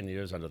had 10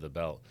 years under the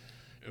belt.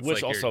 It's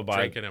Which like also you're by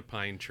drinking a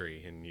pine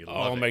tree and you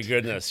love oh it. my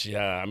goodness,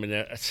 yeah. I mean,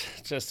 it's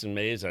just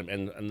amazing.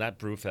 And that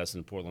brew fest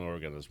in Portland,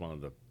 Oregon, is one of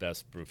the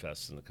best brew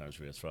fests in the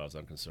country, as far as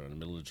I'm concerned. In the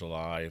middle of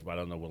July, right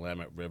on the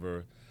Willamette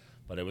River,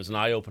 but it was an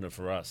eye opener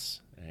for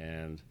us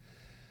and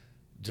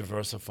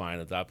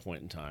diversifying at that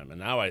point in time. And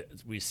now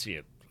we see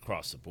it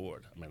across the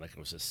board. I mean, like I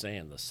was just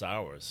saying, the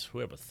sours.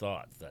 Whoever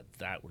thought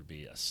that would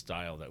be a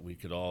style that we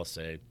could all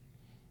say,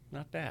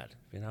 not bad.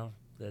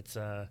 That's.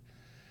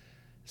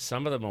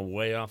 Some of them are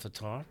way off the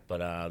top,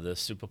 but they're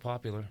super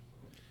popular.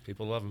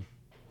 People love them.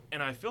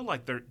 And I feel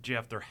like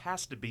Jeff, there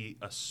has to be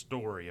a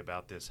story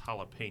about this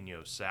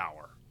jalapeno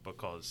sour,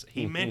 because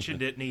he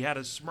mentioned it and he had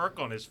a smirk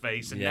on his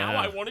face, and now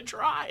Yeah. I want to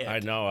try it. I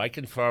know. I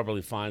can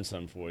probably find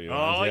some for you.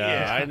 Oh,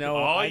 yeah. I know.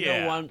 Oh, I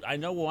yeah.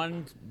 know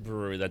one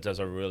brewery that does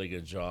a really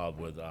good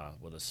job with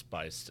a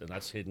spice, and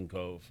that's Hidden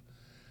Cove.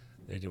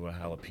 They do a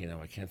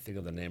jalapeno. I can't think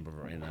of the name of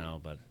it right now,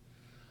 but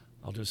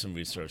I'll do some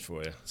research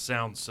for you.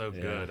 Sounds so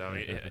Yeah. good. I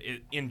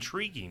mean,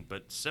 intriguing,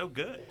 but so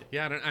good.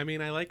 Yeah, I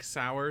mean, I like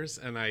sours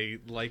and I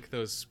like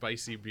those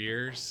spicy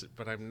beers,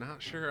 but I'm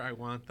not sure I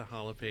want the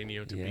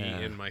jalapeno to Yeah.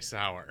 be in my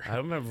sour. I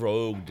remember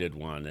Rogue did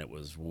one that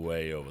was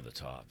way over the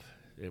top.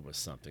 It was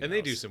something And else.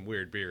 they do some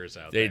weird beers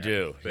out They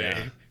there. do,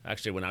 yeah.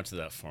 Actually went out to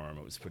that farm.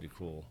 It was pretty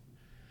cool.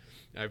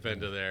 I've been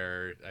to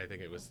their, I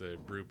think it was the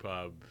brew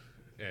pub,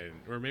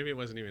 or maybe it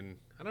wasn't even,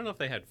 I don't know if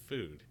they had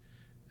food.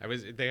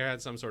 They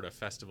had some sort of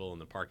festival in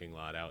the parking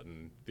lot out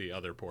in the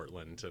other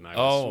Portland, and I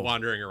was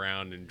wandering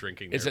around and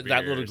drinking Is their it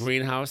that little beers.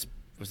 greenhouse?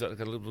 Was that like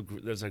a little?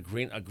 There's a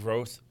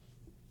growth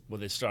where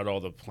they start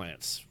all the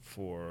plants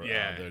for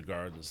their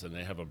gardens, and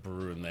they have a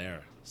brew in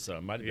there. So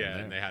it might have been Yeah,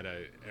 there. and they had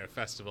a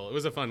festival. It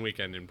was a fun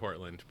weekend in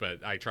Portland,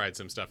 but I tried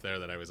some stuff there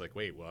that I was like,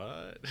 wait,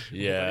 what?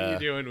 Yeah. What are you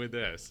doing with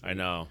this? I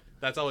know.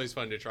 That's always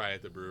fun to try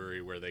at the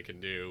brewery where they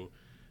can do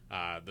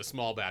the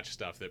small batch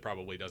stuff that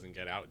probably doesn't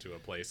get out to a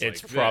place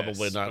It's like probably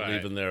this, not but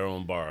leaving their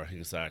own bar.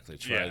 Exactly.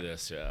 Try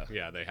this. Yeah.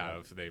 Yeah,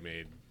 they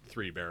made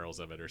 3 barrels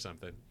of it or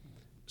something.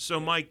 So,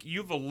 Mike,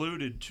 you've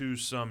alluded to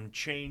some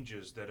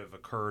changes that have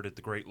occurred at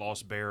the Great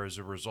Lost Bear as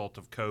a result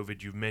of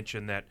COVID. You've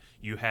mentioned that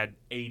you had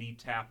 80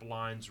 tap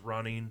lines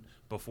running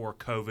before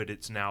COVID.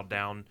 It's now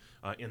down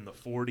in the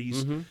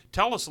 40s.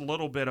 Tell us a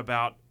little bit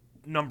about,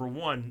 number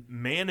one,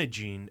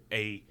 managing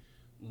a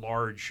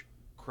large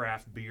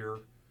craft beer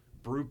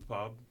brew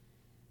pub,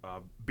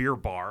 beer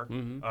bar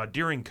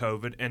during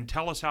COVID, and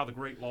tell us how the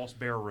Great Lost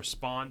Bear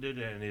responded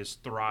and is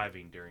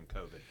thriving during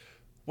COVID.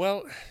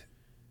 Well,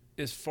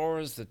 as far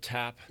as the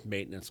tap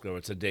maintenance go,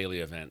 it's a daily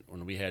event.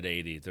 When we had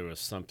 80, there was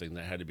something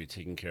that had to be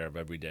taken care of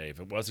every day. If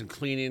it wasn't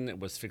cleaning, it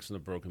was fixing the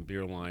broken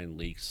beer line,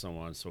 leaks, so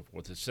on and so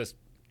forth. It's just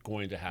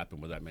going to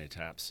happen with that many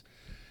taps.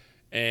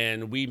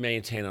 And we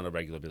maintain on a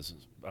regular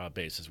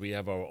basis. We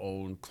have our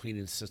own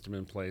cleaning system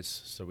in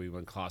place. So we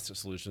run caustic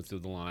solution through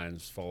the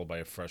lines, followed by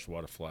a fresh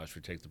water flush.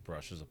 We take the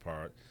brushes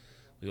apart.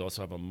 We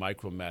also have a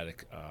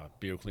Micromatic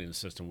beer cleaning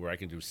system where I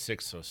can do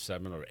 6 or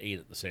 7 or 8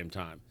 at the same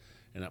time,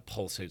 and that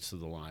pulsates through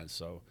the lines.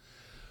 So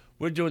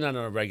We're doing that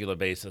on a regular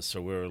basis,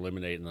 so we're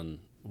eliminating them.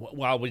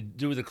 While we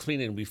do the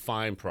cleaning, we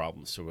find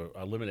problems, so we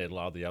eliminate a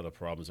lot of the other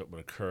problems that would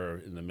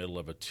occur in the middle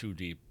of a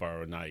 2-deep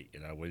bar night.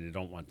 We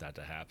don't want that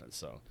to happen.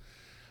 So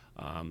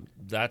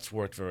that's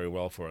worked very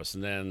well for us.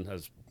 And then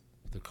as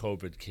the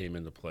COVID came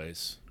into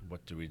place,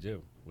 what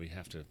do? We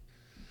have to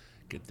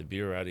get the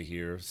beer out of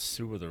here,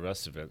 sewer the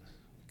rest of it,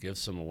 give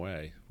some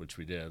away, which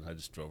we did. I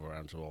just drove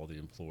around to all the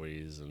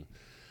employees, and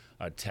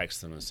I'd text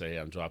them and say, hey,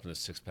 I'm dropping a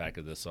 6-pack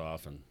of this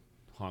off, and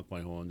honk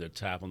my horn. They'd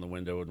tap on the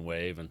window and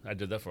wave, and I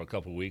did that for a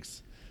couple of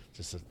weeks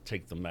just to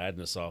take the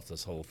madness off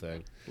this whole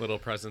thing. Little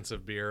presents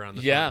of beer on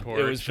the front porch.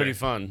 It was pretty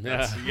fun.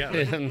 Yeah.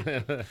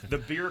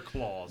 The beer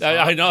claws.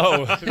 I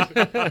know.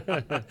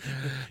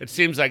 It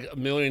seems like a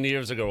million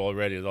years ago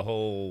already. The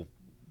whole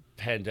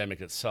pandemic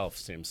itself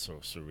seems so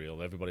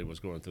surreal. Everybody was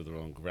going through their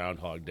own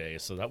Groundhog Day,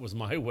 so that was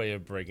my way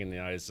of breaking the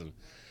ice and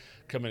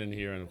coming in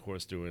here and, of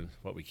course, doing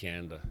what we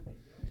can to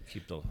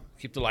keep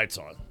the lights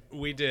on.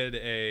 We did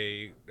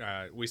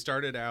we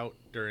started out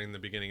during the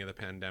beginning of the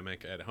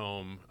pandemic at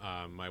home.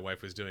 My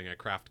wife was doing a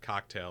craft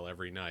cocktail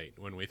every night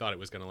when we thought it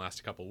was going to last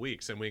a couple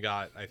weeks. And we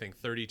got, I think,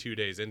 32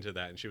 days into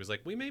that. And she was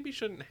like, we maybe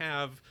shouldn't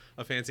have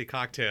a fancy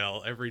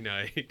cocktail every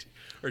night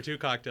or 2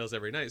 cocktails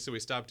every night. So we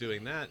stopped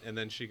doing that. And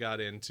then she got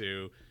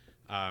into,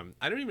 I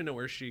don't even know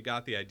where she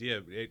got the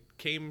idea. It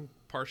came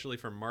partially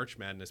from March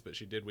Madness, but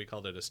we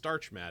called it a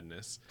Starch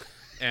Madness.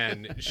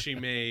 And she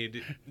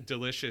made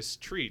delicious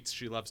treats.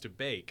 She loves to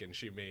bake, and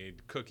she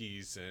made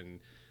cookies and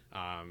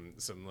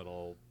some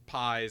little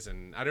pies.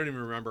 And I don't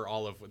even remember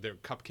all of their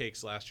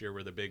cupcakes last year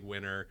were the big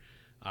winner.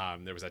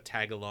 There was a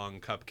tag-along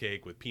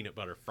cupcake with peanut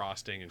butter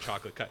frosting and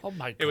chocolate cut. Oh,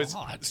 my God. It was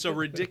so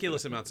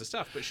ridiculous amounts of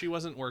stuff. But she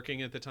wasn't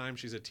working at the time.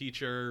 She's a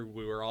teacher.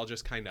 We were all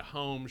just kind of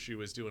home. She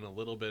was doing a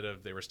little bit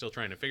of, they were still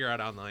trying to figure out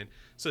online.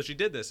 So she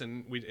did this,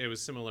 and it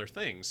was similar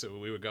things. So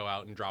we would go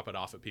out and drop it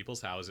off at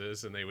people's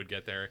houses, and they would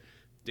get their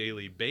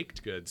daily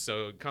baked goods.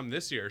 So come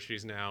this year,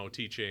 she's now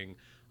teaching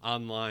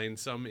online,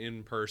 some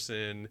in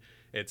person.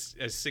 It's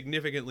a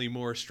significantly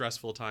more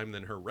stressful time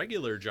than her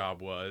regular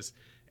job was.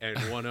 And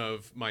one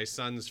of my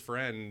son's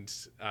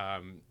friends,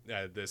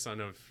 the son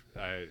of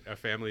a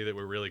family that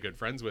we're really good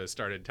friends with,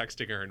 started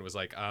texting her and was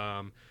like,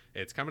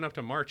 it's coming up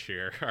to March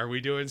here. Are we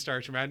doing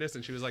Starch Madness?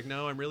 And she was like,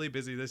 no, I'm really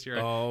busy this year.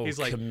 Oh, he's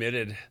like,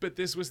 committed. But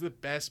this was the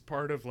best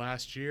part of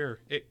last year.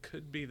 It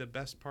could be the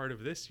best part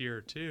of this year,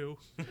 too.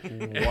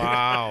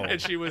 Wow.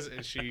 And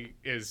she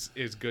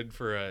is good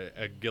for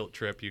a guilt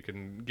trip. You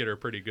can get her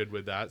pretty good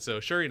with that.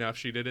 So sure enough,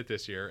 she did it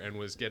this year and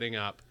was getting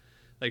up.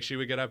 Like, she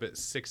would get up at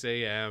 6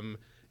 a.m.,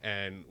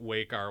 and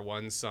wake our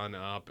one son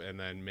up and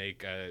then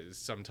make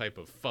some type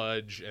of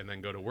fudge and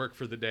then go to work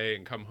for the day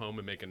and come home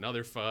and make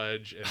another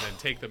fudge and then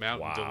take them out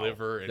and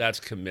deliver. And that's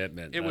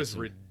commitment. It was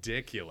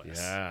ridiculous.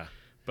 Yeah.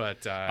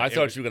 But I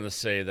thought you were going to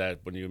say that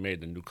when you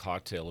made the new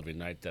cocktail every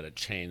night that it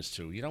changed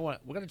to, you know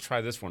what, we're going to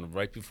try this one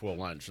right before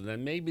lunch and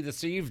then maybe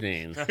this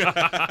evening. So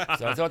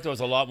I thought there was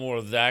a lot more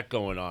of that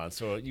going on.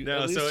 So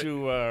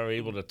you are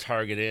able to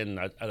target in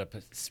at a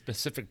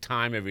specific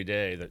time every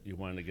day that you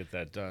wanted to get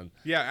that done.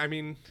 Yeah, I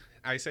mean,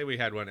 I say we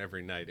had one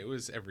every night. It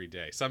was every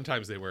day.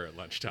 Sometimes they were at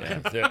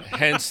lunchtime. Yeah,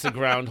 hence the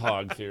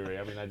groundhog theory.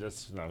 I mean,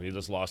 you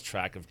just lost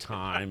track of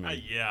time.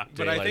 Yeah.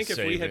 But I think if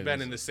we had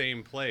been in the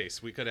same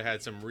place, we could have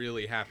had some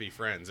really happy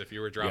friends. If you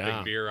were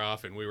dropping beer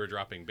off and we were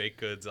dropping baked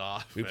goods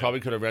off. We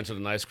probably could have rented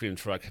an ice cream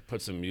truck,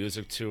 put some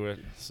music to it.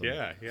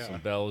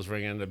 Some bells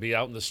ringing, to be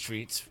out in the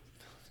streets.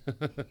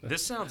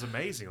 This sounds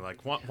amazing.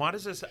 Like, why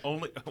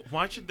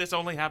should this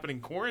only happen in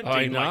quarantine?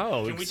 I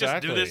know. Can we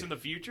just do this in the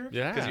future?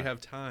 Yeah. Because you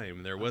have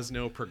time. There was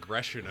no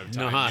progression of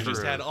time. You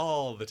just had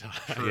all the time.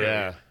 True.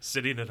 Yeah.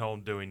 Sitting at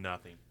home doing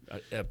nothing.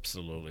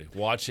 Absolutely.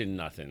 Watching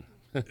nothing.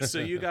 So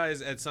you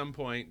guys at some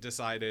point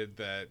decided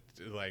that,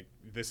 like,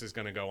 this is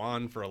going to go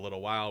on for a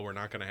little while. We're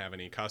not going to have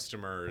any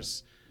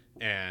customers.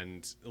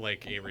 And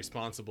like a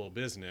responsible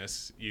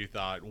business, you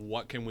thought,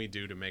 what can we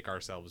do to make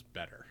ourselves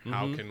better? Mm-hmm.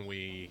 How can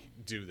we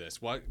do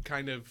this?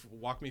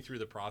 Walk me through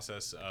the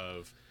process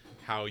of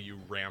how you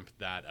ramped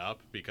that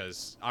up?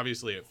 Because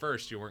obviously at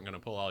first you weren't going to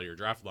pull all your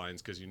draft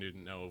lines because you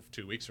didn't know if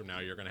 2 weeks from now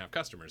you're going to have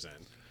customers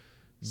in.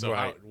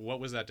 So what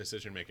was that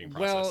decision-making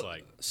process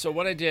like? So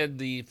what I did,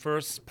 the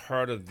first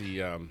part of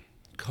the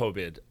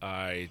COVID,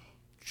 I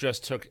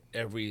just took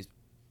every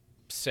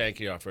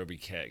Sankey off every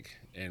keg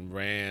and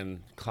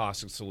ran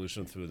caustic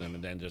solution through them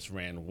and then just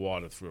ran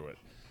water through it.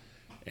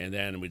 And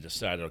then we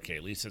decided, okay,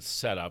 at least it's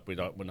set up.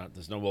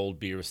 There's no old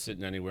beer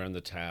sitting anywhere in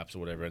the taps or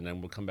whatever, and then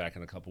we'll come back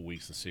in a couple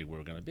weeks and see where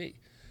we're going to be.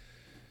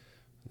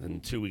 Then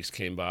 2 weeks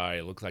came by.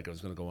 It looked like it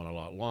was going to go on a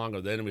lot longer.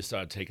 Then we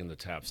started taking the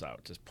taps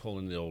out, just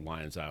pulling the old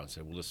lines out and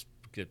said, we'll just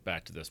get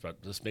back to this, but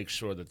let's make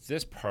sure that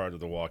this part of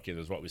the walk-in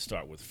is what we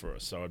start with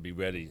first. So I'd be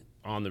ready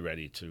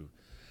to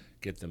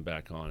get them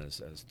back on as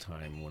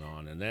time went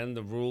on. And then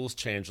the rules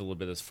changed a little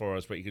bit as far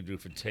as what you could do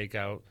for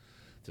takeout,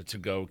 the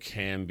to-go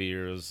canned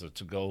beers, the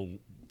to-go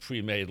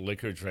pre-made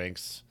liquor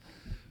drinks,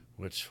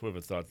 which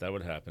whoever thought that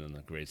would happen in the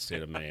great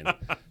state of Maine.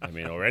 I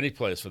mean, or any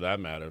place for that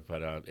matter,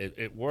 but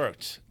it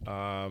worked.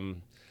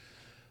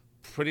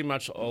 pretty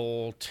much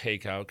all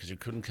takeout because you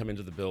couldn't come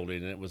into the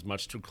building and it was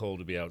much too cold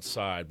to be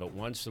outside. But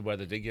once the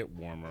weather did get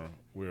warmer,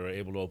 we were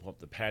able to open up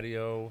the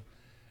patio,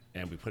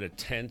 and we put a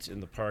tent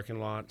in the parking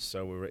lot,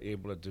 so we were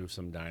able to do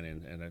some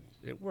dining, and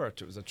it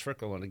worked. It was a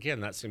trickle, and again,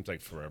 that seems like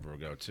forever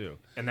ago, too.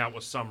 And that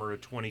was summer of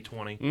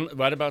 2020.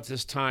 Right about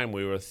this time,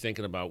 we were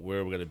thinking about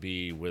where we're going to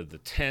be with the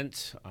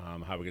tent,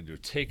 how we're going to do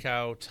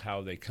takeout,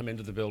 how they come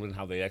into the building,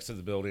 how they exit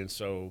the building.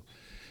 So,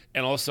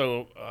 and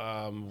also,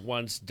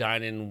 once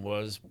dining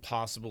was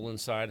possible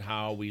inside,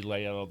 how we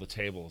lay out all the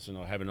tables,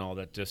 having all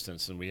that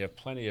distance. And we have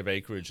plenty of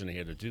acreage in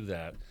here to do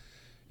that.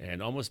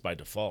 And almost by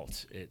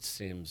default, it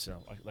seems,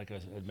 like I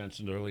had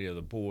mentioned earlier,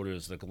 the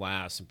borders, the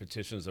glass, and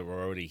petitions that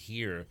were already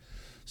here.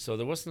 So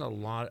there wasn't a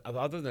lot,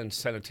 other than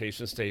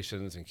sanitation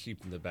stations and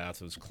keeping the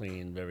bathrooms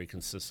clean very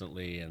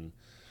consistently and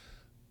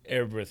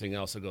everything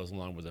else that goes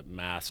along with it,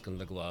 mask and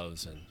the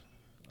gloves.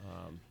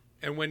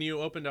 And when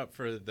you opened up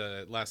for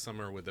the last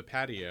summer with the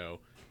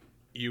patio,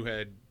 you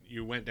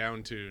went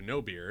down to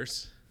no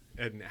beers.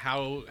 And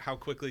how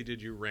quickly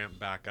did you ramp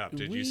back up?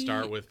 Did you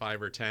start with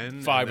 5 or 10?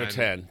 5 or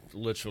 10,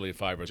 literally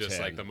 5 or 10. Just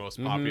like the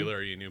most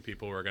popular, you knew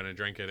people were going to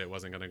drink it, it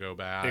wasn't going to go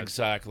bad.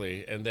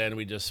 Exactly. And then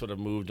we just sort of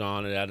moved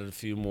on and added a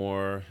few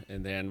more.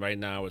 And then right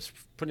now it's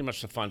pretty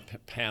much the front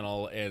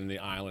panel and the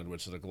island,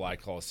 which is a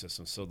glycol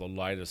system. So the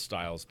lightest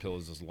styles,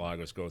 pillars,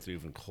 lagers go through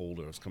even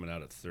colder. It's coming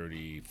out at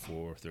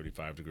 34,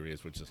 35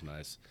 degrees, which is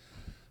nice.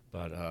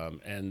 But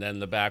and then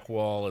the back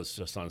wall is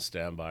just on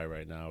standby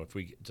right now. If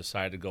we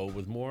decide to go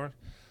with more,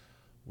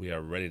 we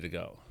are ready to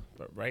go.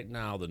 But right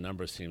now, the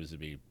number seems to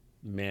be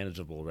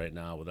manageable right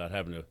now without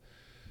having to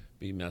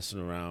be messing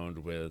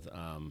around with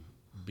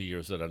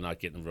beers that are not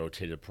getting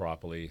rotated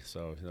properly.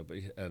 So,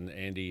 and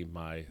Andy,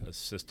 my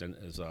assistant,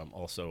 is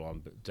also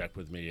on deck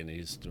with me, and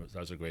he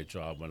does a great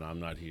job when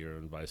I'm not here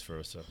and vice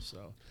versa.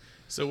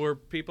 So were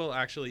people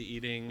actually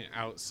eating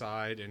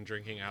outside and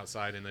drinking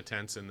outside in the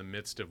tents in the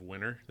midst of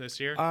winter this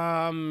year?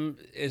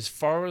 As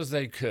far as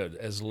they could,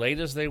 as late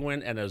as they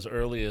went and as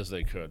early as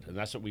they could. And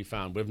that's what we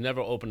found. We've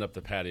never opened up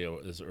the patio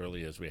as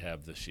early as we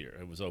have this year.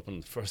 It was open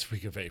the first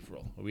week of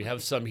April. We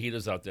have some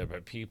heaters out there,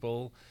 but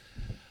people,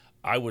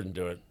 I wouldn't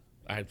do it.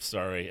 I'm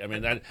sorry. I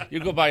mean,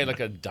 you go by like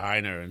a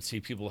diner and see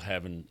people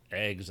having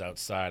eggs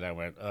outside. I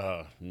went,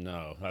 oh,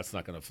 no, that's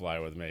not going to fly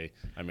with me.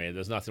 I mean,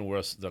 there's nothing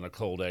worse than a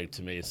cold egg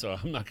to me, so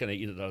I'm not going to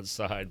eat it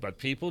outside. But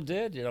people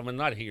did, I mean,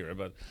 not here,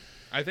 but.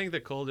 I think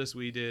the coldest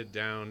we did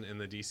down in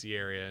the D.C.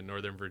 area in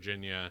Northern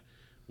Virginia,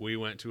 we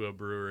went to a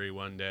brewery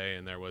one day,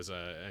 and there was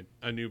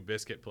a new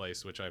biscuit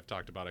place, which I've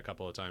talked about a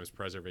couple of times.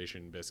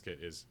 Preservation Biscuit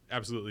is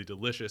absolutely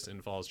delicious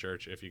in Falls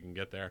Church if you can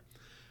get there.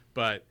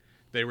 But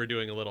they were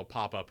doing a little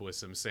pop-up with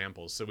some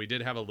samples. So we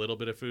did have a little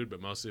bit of food, but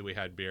mostly we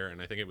had beer,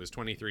 and I think it was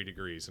 23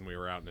 degrees, and we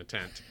were out in a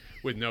tent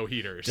with no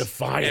heaters.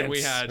 Defiance. And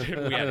we had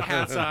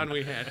hats on,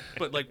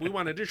 but like we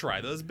wanted to try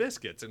those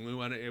biscuits, and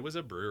it was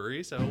a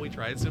brewery, so we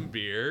tried some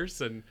beers,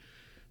 and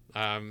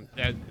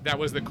that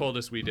was the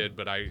coldest we did,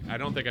 but I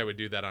don't think I would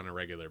do that on a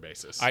regular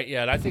basis.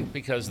 And I think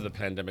because of the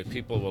pandemic,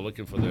 people were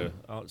looking for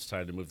it's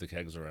time to move the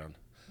kegs around.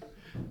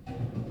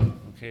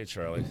 Okay,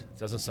 Charlie.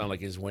 Doesn't sound like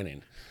he's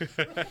winning.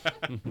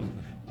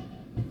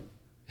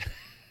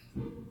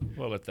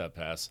 We'll let that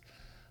pass.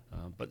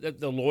 But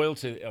the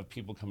loyalty of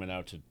people coming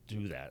out to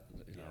do that.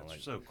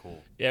 It's so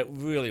cool. Yeah, it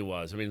really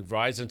was. I mean,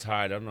 Rising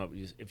Tide, I don't know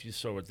if you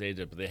saw what they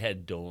did, but they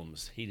had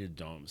domes, heated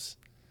domes.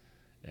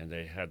 And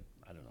they had,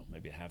 I don't know,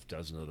 maybe a half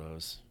dozen of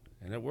those.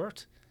 And it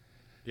worked.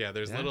 Yeah,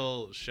 there's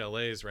little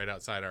chalets right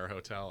outside our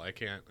hotel. I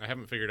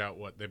haven't figured out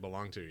what they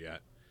belong to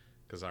yet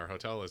because our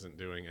hotel isn't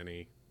doing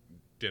any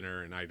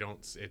dinner, and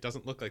it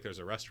doesn't look like there's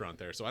a restaurant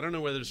there, so I don't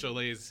know where the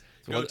chalets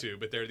go to,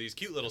 but there are these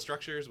cute little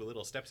structures with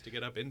little steps to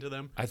get up into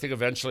them. I think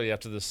eventually,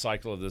 after this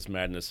cycle of this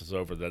madness is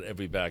over, that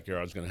every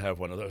backyard is going to have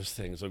one of those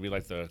things. It'll be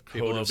like the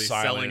People code will of be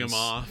silence. selling them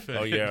off.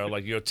 Oh yeah,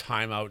 like your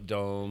timeout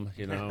dome.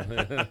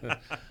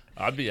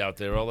 I'd be out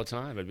there all the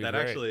time. It'd be great.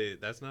 Actually,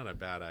 that's not a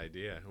bad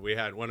idea. We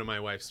had one of my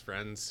wife's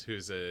friends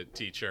who's a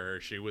teacher.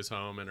 She was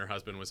home, and her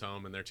husband was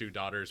home, and their 2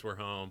 daughters were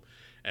home.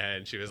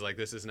 And she was like,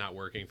 this is not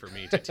working for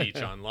me to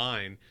teach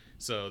online.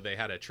 So they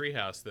had a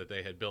treehouse that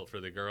they had built for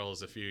the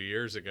girls a few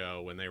years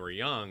ago when they were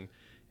young.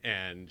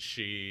 And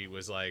she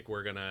was like,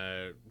 we're going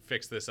to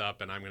fix this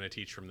up, and I'm going to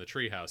teach from the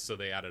treehouse. So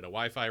they added a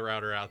Wi-Fi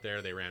router out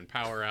there. They ran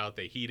power out.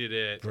 They heated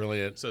it.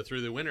 Brilliant. So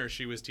through the winter,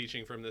 she was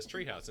teaching from this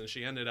treehouse. And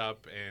she ended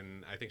up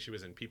I think she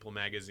was in People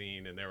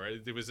magazine, and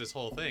there was this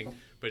whole thing.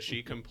 But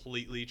she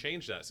completely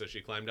changed that. So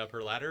she climbed up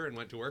her ladder and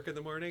went to work in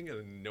the morning,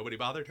 and nobody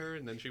bothered her,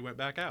 and then she went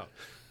back out.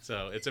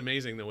 So it's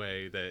amazing the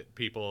way that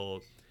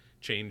people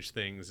changed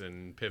things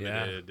and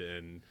pivoted. Yeah.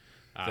 And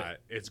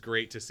it's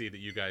great to see that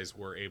you guys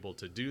were able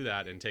to do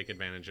that and take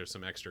advantage of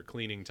some extra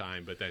cleaning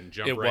time, but then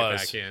jump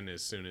back in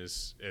as soon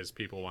as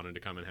people wanted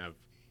to come and have.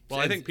 Well,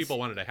 I think people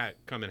wanted to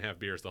come and have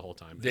beers the whole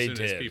time. They as soon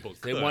did. As people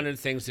could. They wanted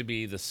things to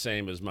be the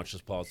same as much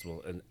as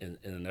possible in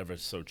an ever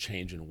so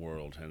changing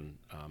world, and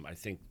I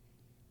think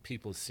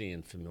people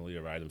seeing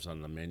familiar items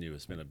on the menu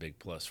has been a big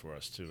plus for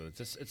us too.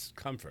 It's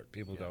comfort.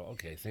 People go,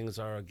 okay, things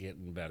are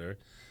getting better.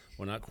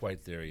 We're not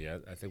quite there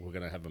yet. I think we're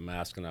going to have a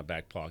mask in our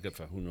back pocket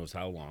for who knows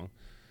how long.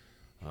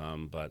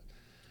 But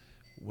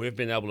we've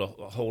been able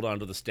to hold on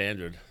to the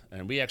standard.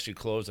 And we actually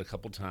closed a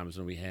couple times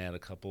when we had a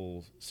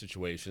couple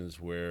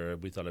situations where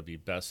we thought it'd be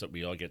best that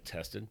we all get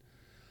tested.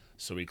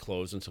 So we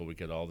closed until we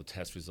get all the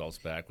test results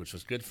back, which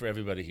was good for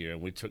everybody here. And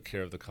we took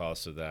care of the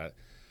cost of that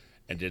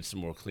and did some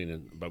more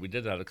cleaning. But we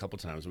did that a couple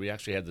times. We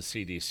actually had the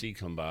CDC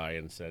come by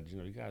and said,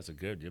 you guys are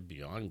good. You're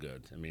beyond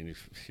good. I mean,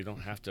 if you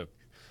don't have to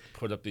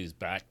put up these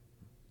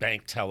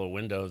bank teller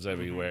windows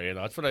everywhere.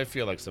 That's what I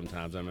feel like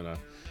sometimes. I'm in a...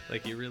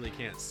 Like you really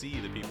can't see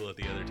the people at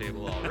the other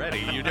table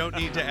already. You don't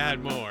need to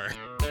add more.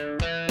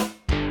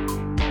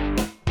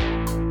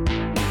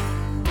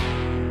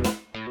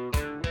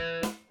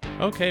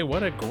 Okay,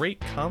 what a great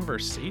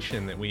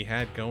conversation that we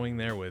had going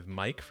there with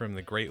Mike from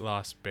the Great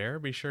Lost Bear.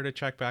 Be sure to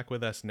check back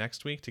with us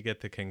next week to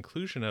get the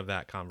conclusion of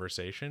that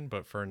conversation.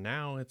 But for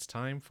now, it's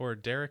time for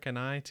Derek and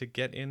I to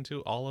get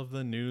into all of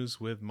the news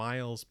with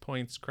miles,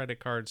 points, credit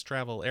cards,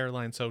 travel,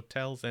 airlines,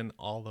 hotels, and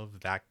all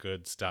of that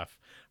good stuff.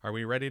 Are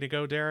we ready to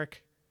go,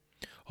 Derek?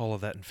 All of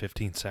that in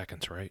 15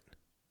 seconds, right?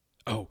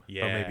 Oh,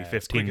 yeah, or maybe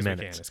 15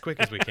 minutes. As quick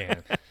as we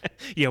can.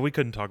 Yeah, we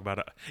couldn't talk about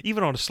it.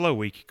 Even on a slow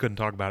week, you couldn't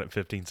talk about it in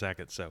 15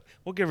 seconds. So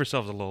we'll give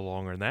ourselves a little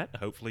longer than that.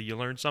 Hopefully you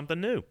learned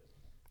something new.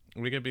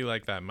 We could be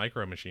like that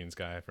Micro Machines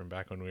guy from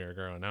back when we were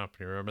growing up.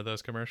 You remember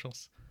those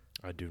commercials?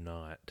 I do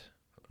not.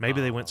 Maybe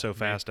they went so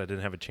fast I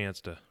didn't have a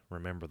chance to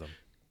remember them.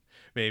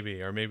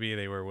 Maybe, or maybe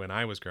they were when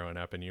I was growing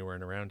up and you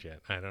weren't around yet.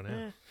 I don't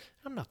know.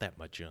 I'm not that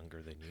much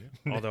younger than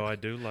you. Although I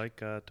do like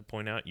to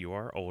point out you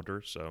are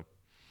older, so,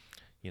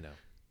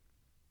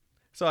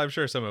 So I'm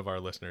sure some of our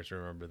listeners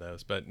remember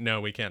those, but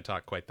no, we can't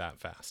talk quite that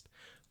fast.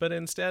 But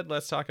instead,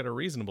 let's talk at a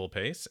reasonable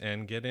pace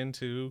and get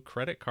into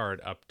credit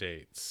card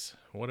updates.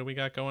 What do we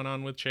got going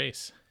on with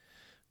Chase?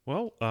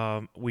 Well,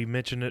 we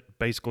mention it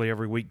basically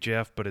every week,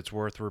 Jeff, but it's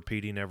worth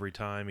repeating every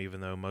time,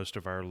 even though most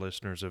of our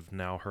listeners have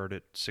now heard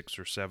it 6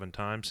 or 7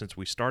 times since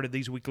we started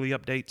these weekly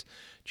updates.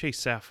 Chase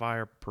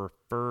Sapphire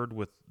Preferred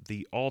with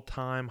the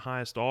all-time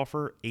highest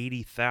offer,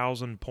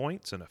 80,000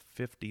 points and a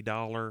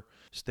 $50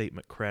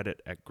 statement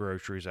credit at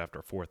groceries after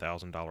a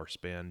 $4,000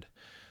 spend.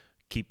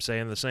 Keep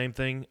saying the same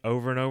thing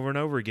over and over and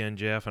over again,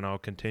 Jeff, and I'll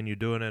continue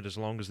doing it as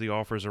long as the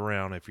offer's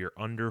around. If you're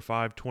under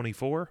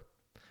 524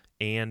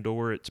 and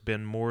or it's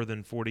been more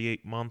than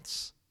 48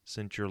 months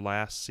since your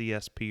last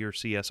CSP or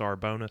CSR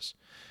bonus,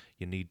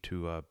 you need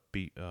to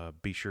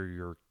be sure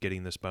you're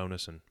getting this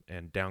bonus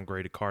and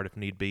downgrade a card if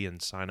need be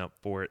and sign up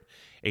for it.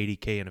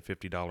 $80K and a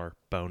 $50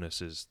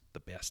 bonus is the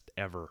best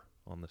ever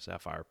on the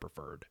Sapphire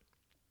Preferred.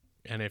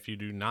 And if you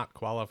do not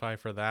qualify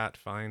for that,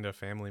 find a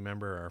family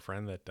member or a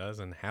friend that does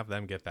and have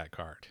them get that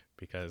card,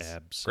 because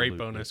Absolutely. Great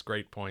bonus,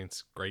 great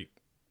points, great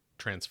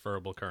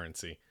transferable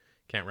currency.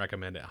 Can't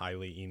recommend it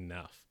highly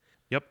enough.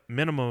 Yep,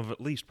 minimum of at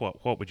least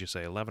what would you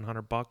say,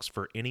 $1,100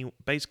 for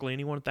basically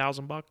anyone,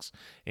 $1,000,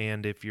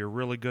 and if you're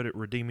really good at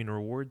redeeming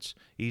rewards,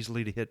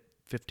 easily to hit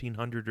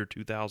 $1,500 or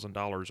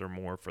 $2,000 or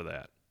more for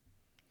that.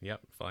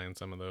 Yep, flying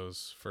some of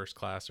those first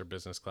class or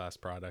business class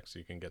products,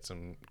 you can get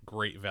some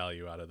great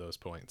value out of those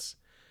points.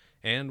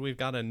 And we've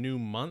got a new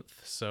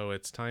month, so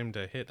it's time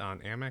to hit on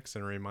Amex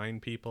and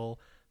remind people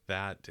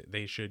that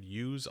they should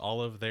use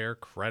all of their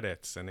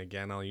credits. And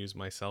again, I'll use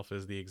myself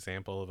as the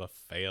example of a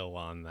fail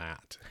on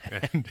that.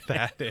 And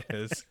that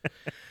is,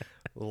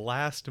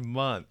 last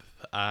month,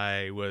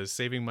 I was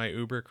saving my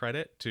Uber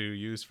credit to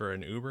use for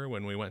an Uber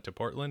when we went to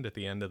Portland at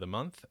the end of the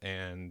month.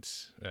 And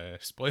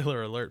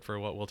spoiler alert for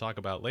what we'll talk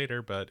about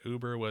later, but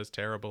Uber was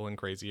terrible and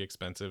crazy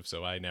expensive,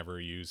 so I never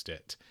used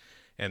it.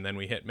 And then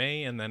we hit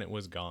May, and then it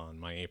was gone,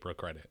 my April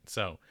credit.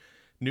 So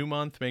new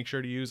month, make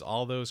sure to use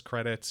all those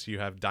credits. You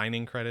have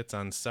dining credits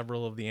on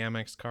several of the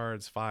Amex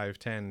cards, $5,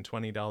 $10,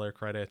 $20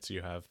 credits.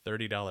 You have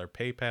 $30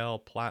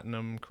 PayPal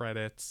Platinum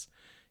credits.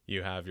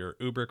 You have your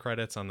Uber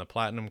credits on the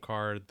Platinum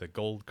card, the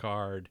Gold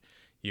card.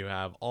 You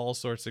have all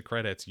sorts of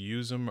credits.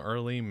 Use them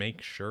early.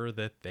 Make sure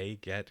that they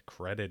get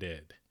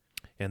credited.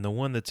 And the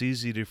one that's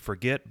easy to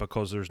forget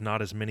because there's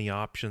not as many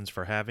options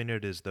for having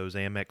it is those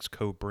Amex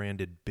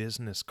co-branded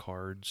business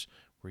cards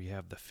where you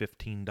have the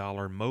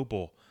 $15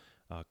 mobile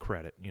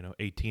credit.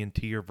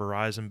 AT&T or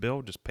Verizon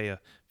bill, just pay a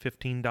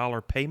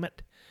 $15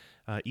 payment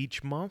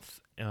each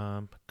month.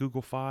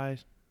 Google Fi,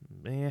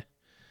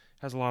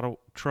 has a lot of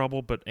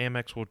trouble, but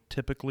Amex will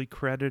typically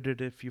credit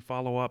it if you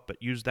follow up,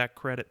 but use that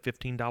credit,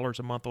 $15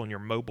 a month on your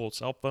mobile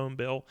cell phone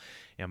bill,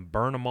 and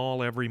burn them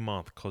all every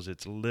month because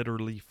it's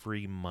literally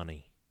free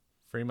money.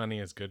 Free money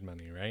is good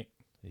money, right?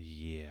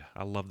 Yeah,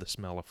 I love the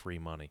smell of free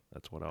money.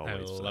 That's what I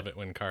always say. I love it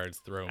when cards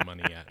throw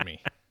money at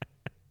me.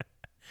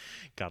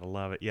 Gotta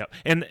love it. Yep.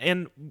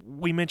 And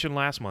we mentioned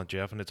last month,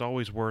 Jeff, and it's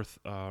always worth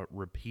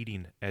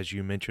repeating, as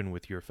you mentioned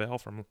with your fail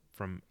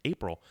from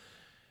April.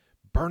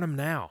 Burn them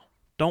now.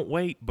 Don't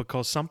wait,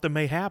 because something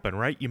may happen,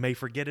 right? You may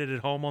forget it at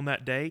home on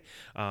that day.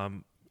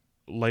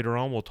 Later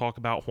on, we'll talk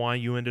about why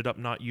you ended up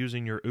not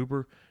using your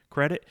Uber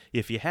credit.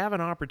 If you have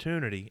an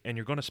opportunity and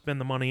you're going to spend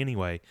the money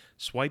anyway,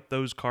 swipe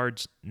those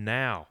cards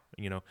now.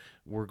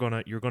 You're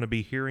going to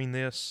be hearing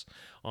this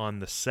on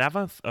the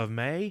 7th of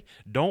May.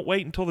 Don't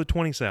wait until the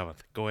 27th.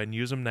 Go ahead and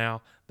use them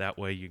now. That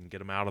way you can get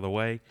them out of the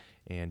way,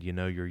 and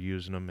you're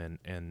using them,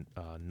 and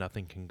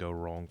nothing can go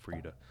wrong for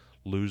you to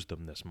lose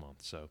them this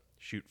month. So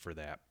shoot for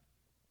that.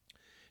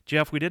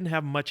 Jeff, we didn't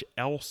have much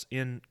else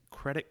in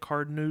credit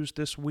card news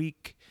this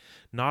week.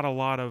 Not a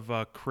lot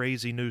of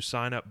crazy new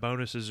sign-up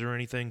bonuses or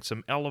anything.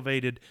 Some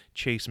elevated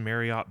Chase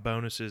Marriott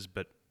bonuses,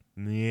 but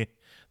the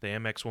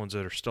Amex ones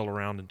that are still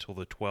around until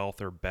the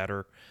 12th are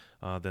better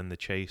than the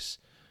Chase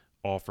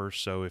offers.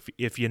 So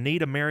if you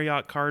need a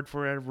Marriott card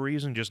for whatever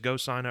reason, just go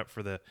sign up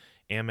for the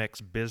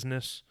Amex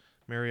Business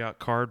Marriott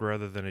card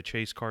rather than a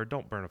Chase card.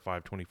 Don't burn a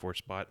 524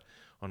 spot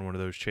on one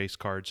of those Chase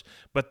cards.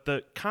 But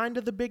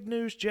the big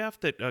news, Jeff,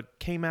 that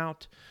came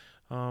out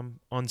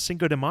on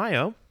Cinco de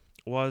Mayo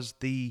was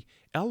the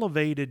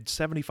elevated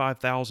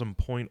 75,000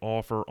 point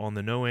offer on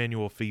the no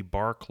annual fee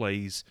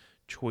Barclays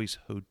Choice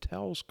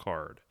Hotels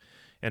card.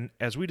 And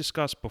as we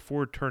discussed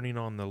before turning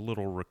on the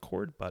little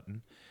record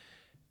button,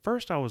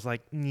 first I was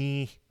like,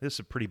 this is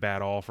a pretty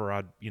bad offer.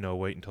 I'd,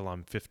 wait until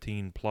I'm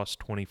 15 plus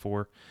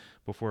 24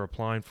 before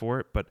applying for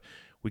it. But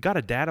we got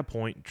a data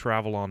point,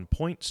 Travel on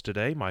Points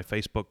today, my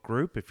Facebook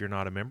group. If you're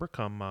not a member,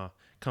 come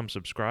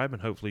subscribe,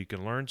 and hopefully you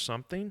can learn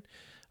something.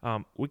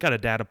 We got a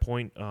data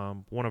point.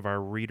 One of our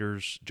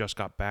readers just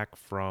got back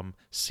from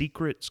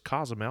Secrets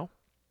Cozumel,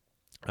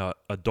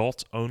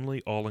 adults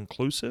only,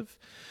 all-inclusive,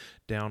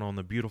 down on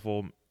the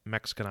beautiful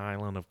Mexican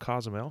island of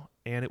Cozumel,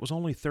 and it was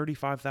only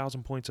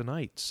 35,000 points a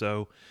night.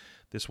 So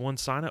this one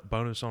sign-up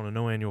bonus on a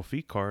no annual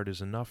fee card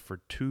is enough for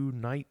 2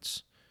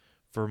 nights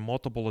for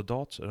multiple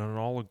adults at an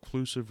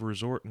all-inclusive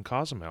resort in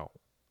Cozumel.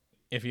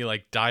 If you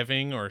like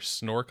diving or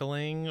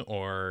snorkeling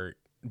or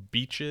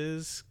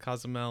beaches,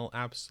 Cozumel,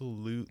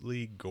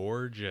 absolutely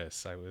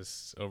gorgeous. I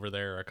was over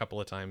there a couple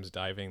of times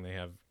diving. They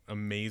have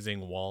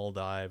amazing wall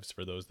dives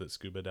for those that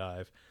scuba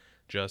dive.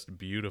 Just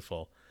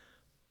beautiful.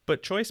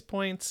 But choice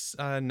points,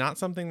 not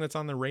something that's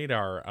on the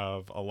radar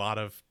of a lot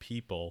of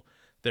people.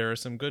 There are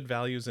some good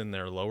values in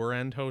their lower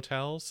end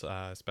hotels,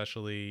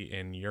 especially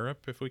in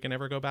Europe, if we can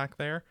ever go back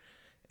there.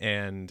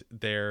 And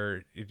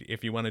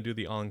if you want to do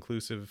the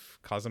all-inclusive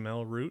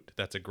Cozumel route,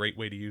 that's a great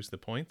way to use the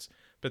points.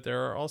 But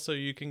there are also,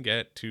 you can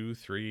get 2,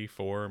 3,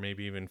 4,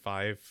 maybe even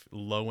 5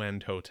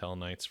 low-end hotel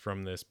nights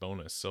from this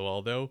bonus. So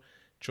although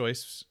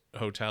Choice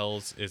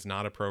Hotels is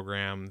not a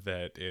program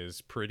that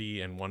is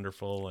pretty and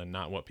wonderful and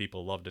not what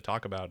people love to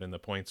talk about in the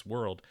points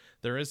world,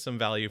 there is some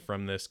value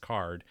from this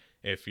card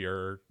if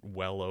you're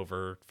well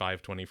over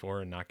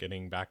 524 and not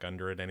getting back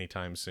under it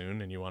anytime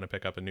soon and you want to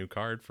pick up a new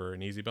card for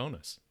an easy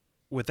bonus.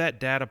 With that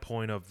data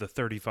point of the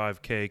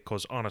 35K,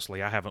 because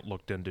honestly, I haven't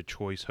looked into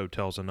Choice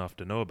Hotels enough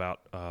to know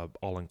about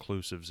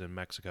all-inclusives in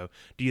Mexico.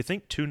 Do you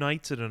think 2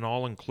 nights at an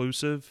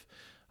all-inclusive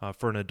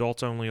for an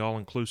adults-only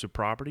all-inclusive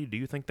property, do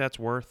you think that's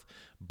worth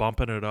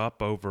bumping it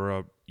up over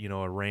a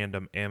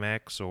random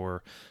Amex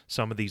or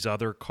some of these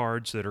other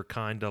cards that are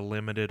kind of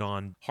limited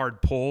on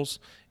hard pulls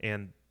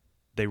and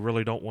they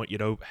really don't want you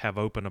to have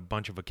open a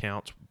bunch of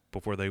accounts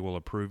before they will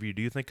approve you?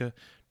 Do you think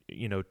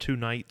 2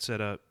 nights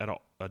at a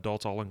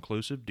adults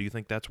all-inclusive, do you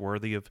think that's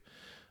worthy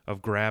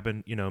of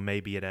grabbing,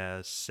 maybe at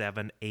a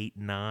 7, 8,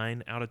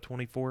 9 out of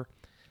 24?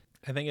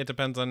 I think it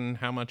depends on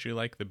how much you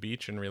like the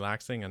beach and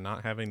relaxing and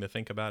not having to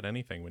think about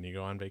anything when you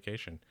go on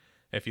vacation.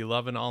 If you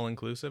love an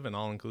all-inclusive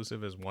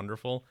is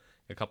wonderful.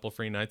 A couple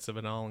free nights of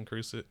an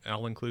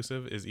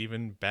all-inclusive is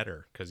even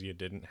better because you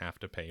didn't have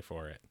to pay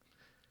for it.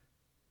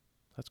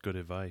 That's good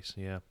advice,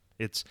 yeah.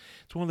 It's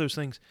one of those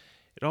things,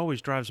 it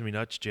always drives me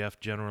nuts, Jeff,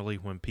 generally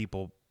when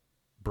people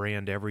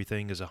brand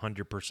everything as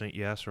 100%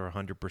 yes or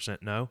 100%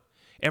 no.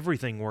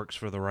 Everything works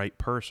for the right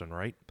person,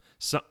 right?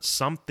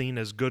 Something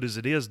as good as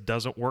it is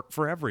doesn't work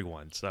for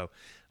everyone. So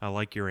I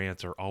like your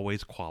answer,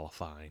 always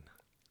qualifying.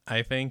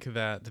 I think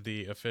that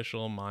the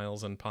official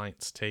Miles and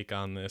Pints take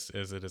on this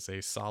is it is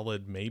a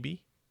solid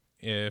maybe.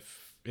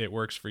 If it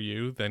works for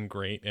you, then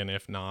great. And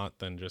if not,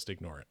 then just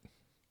ignore it.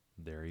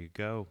 There you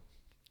go.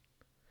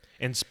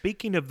 And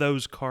speaking of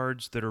those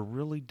cards that are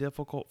really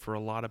difficult for a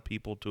lot of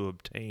people to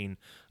obtain,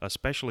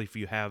 especially if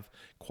you have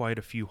quite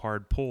a few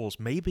hard pulls,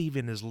 maybe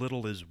even as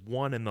little as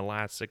 1 in the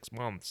last 6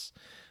 months,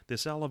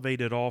 this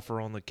elevated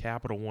offer on the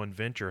Capital One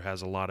Venture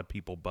has a lot of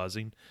people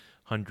buzzing.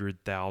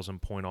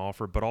 100,000 point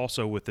offer, but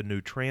also with the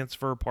new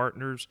transfer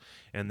partners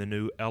and the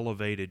new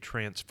elevated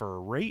transfer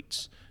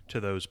rates to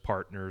those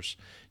partners.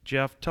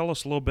 Jeff, tell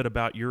us a little bit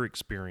about your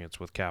experience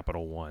with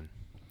Capital One.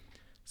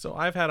 So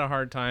I've had a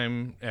hard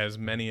time, as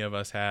many of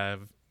us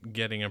have,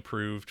 getting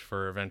approved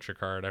for a venture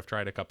card. I've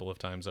tried a couple of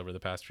times over the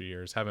past few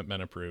years, haven't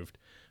been approved.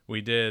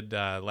 We did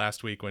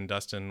last week when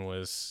Dustin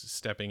was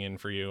stepping in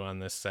for you on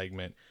this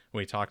segment,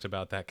 we talked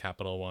about that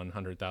Capital One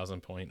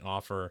 100,000 point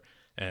offer.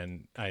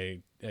 And I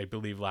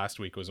believe last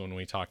week was when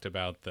we talked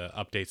about the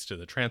updates to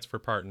the transfer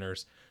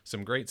partners.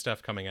 Some great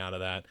stuff coming out of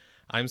that.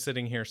 I'm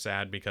sitting here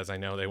sad because I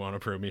know they won't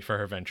approve me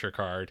for a venture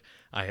card.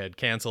 I had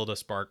canceled a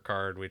Spark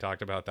card. We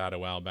talked about that a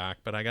while back,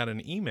 but I got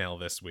an email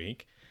this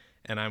week,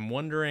 and I'm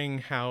wondering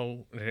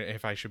how,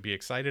 if I should be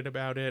excited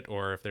about it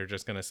or if they're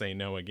just going to say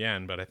no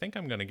again, but I think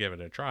I'm going to give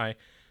it a try.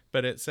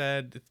 But it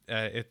said,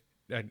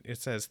 it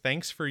says,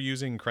 thanks for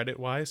using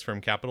CreditWise from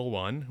Capital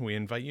One. We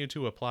invite you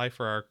to apply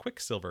for our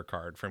Quicksilver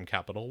card from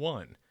Capital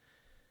One.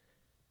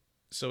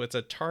 So it's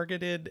a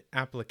targeted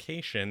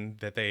application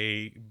that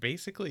they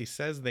basically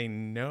says they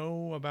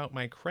know about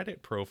my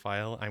credit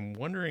profile. I'm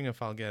wondering if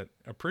I'll get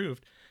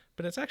approved,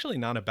 but it's actually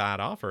not a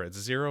bad offer. It's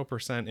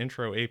 0%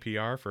 intro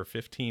APR for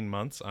 15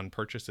 months on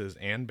purchases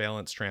and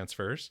balance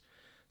transfers.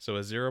 So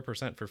a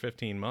 0% for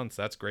 15 months,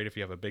 that's great if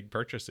you have a big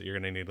purchase that you're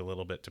going to need a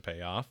little bit to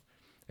pay off.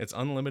 It's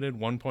unlimited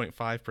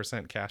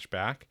 1.5% cash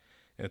back.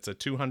 It's a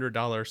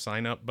 $200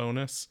 sign-up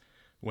bonus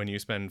when you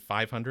spend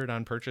 $500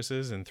 on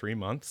purchases in 3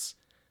 months.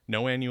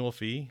 No annual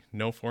fee,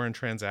 no foreign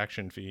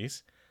transaction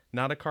fees.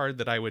 Not a card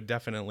that I would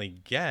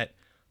definitely get,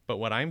 but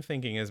what I'm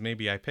thinking is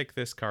maybe I pick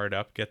this card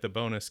up, get the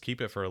bonus,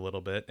 keep it for a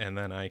little bit, and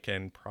then I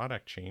can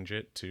product change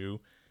it to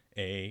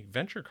a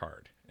venture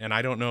card. And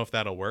I don't know if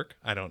that'll work.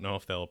 I don't know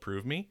if they'll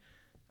approve me.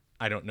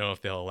 I don't know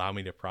if they'll allow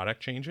me to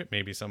product change it.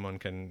 Maybe someone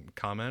can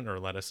comment or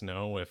let us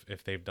know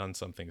if they've done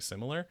something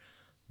similar.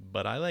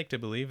 But I like to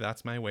believe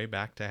that's my way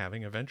back to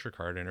having a venture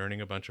card and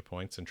earning a bunch of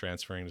points and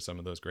transferring to some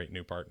of those great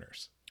new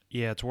partners.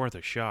 Yeah, it's worth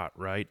a shot,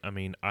 right? I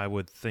mean, I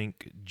would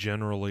think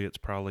generally it's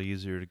probably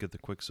easier to get the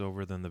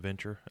Quicksilver than the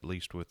Venture, at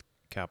least with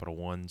Capital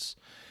One's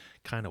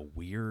kind of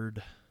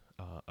weird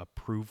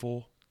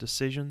approval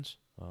decisions.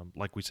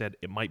 Like we said,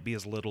 it might be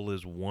as little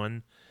as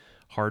one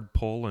hard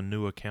pull a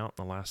new account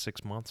in the last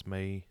 6 months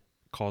may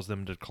cause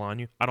them to decline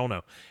you. I don't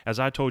know. As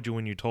I told you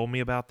when you told me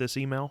about this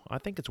email, I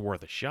think it's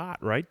worth a shot,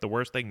 right? The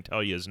worst they can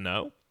tell you is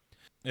no.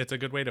 It's a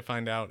good way to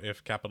find out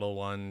if Capital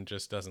One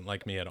just doesn't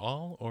like me at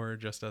all or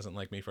just doesn't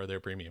like me for their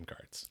premium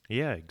cards.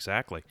 Yeah,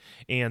 exactly.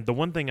 And the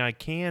one thing I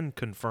can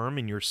confirm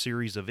in your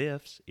series of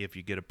ifs, if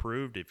you get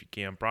approved, if you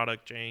can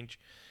product change,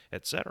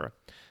 etc.,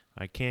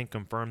 I can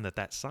confirm that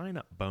that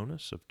sign-up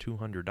bonus of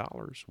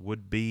 $200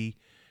 would be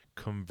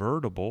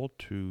convertible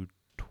to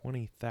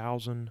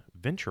 20,000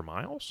 venture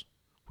miles,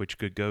 which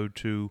could go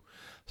to,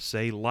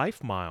 say,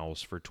 Life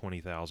Miles for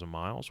 20,000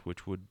 miles,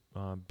 which would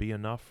be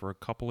enough for a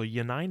couple of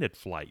United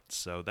flights.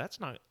 So that's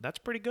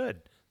pretty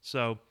good.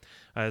 So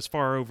as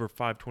far over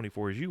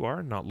 524 as you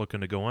are, not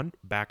looking to go on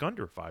back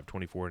under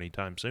 524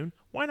 anytime soon,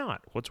 why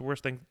not? What's the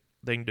worst thing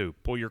they can do?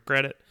 Pull your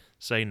credit?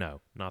 Say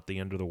no. Not the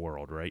end of the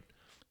world, right?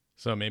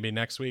 So maybe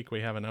next week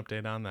we have an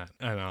update on that,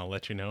 and I'll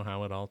let you know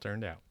how it all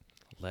turned out.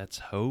 Let's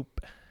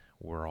hope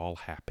we're all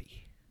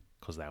happy,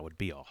 because that would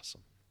be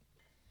awesome.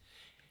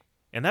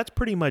 And that's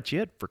pretty much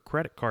it for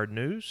credit card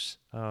news.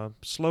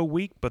 Slow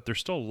week, but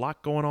there's still a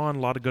lot going on, a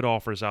lot of good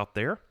offers out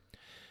there.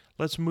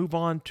 Let's move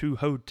on to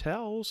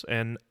hotels,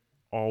 and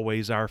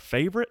always our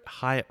favorite,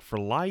 Hyatt for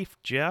Life.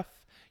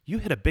 Jeff, you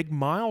hit a big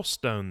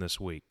milestone this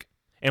week,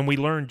 and we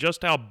learned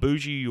just how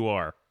bougie you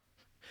are.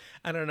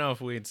 I don't know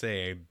if we'd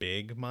say a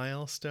big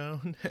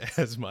milestone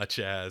as much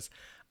as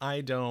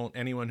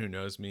anyone who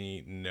knows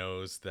me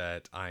knows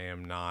that I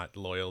am not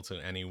loyal to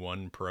any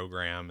one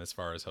program as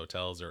far as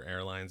hotels or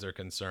airlines are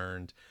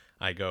concerned.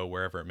 I go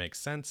wherever it makes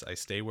sense. I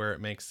stay where it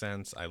makes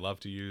sense. I love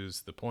to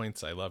use the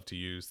points. I love to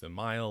use the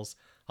miles.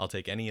 I'll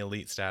take any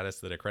elite status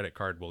that a credit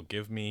card will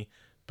give me,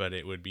 but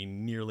it would be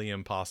nearly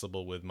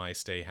impossible with my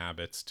stay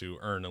habits to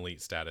earn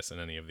elite status in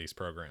any of these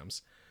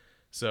programs.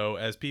 So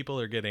as people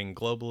are getting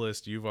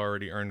Globalist, you've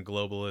already earned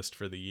Globalist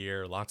for the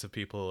year. Lots of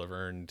people have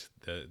earned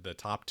the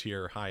top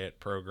tier Hyatt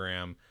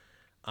program.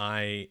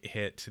 I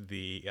hit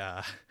the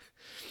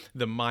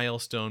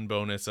milestone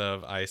bonus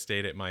of I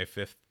stayed at my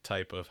 5th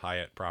type of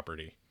Hyatt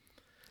property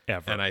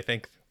Ever. And I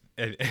think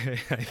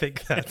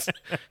that's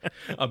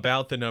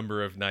about the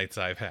number of nights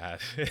I've had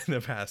in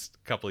the past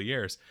couple of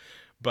years.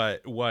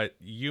 But what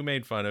you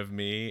made fun of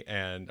me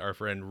and our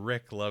friend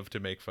Rick loved to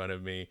make fun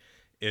of me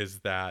is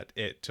that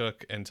it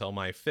took until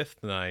my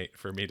 5th night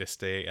for me to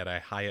stay at a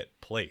Hyatt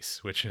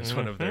Place, which is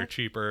one of their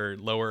cheaper,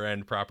 lower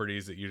end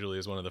properties that usually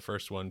is one of the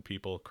first one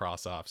people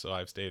cross off. So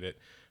I've stayed at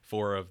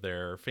 4 of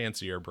their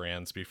fancier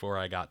brands before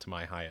I got to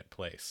my Hyatt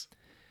Place.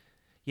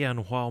 Yeah,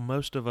 and while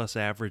most of us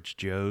average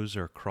Joes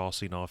are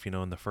crossing off,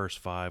 in the first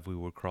 5, we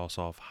would cross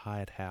off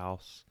Hyatt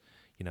House,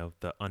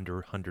 the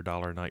under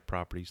 $100 night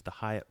properties, the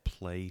Hyatt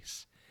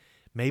Place,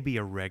 maybe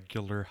a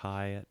regular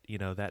Hyatt,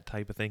 that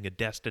type of thing, a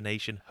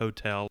destination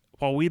hotel.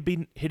 While we'd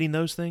be hitting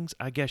those things,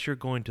 I guess you're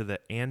going to the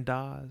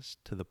Andaz,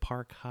 to the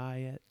Park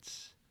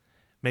Hyatts,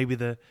 maybe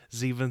the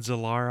Ziva and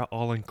Zilara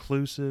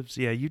all-inclusives.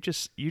 Yeah, you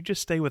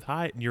just stay with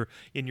Hyatt, and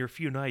in your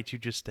few nights, you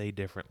just stay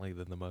differently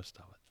than the most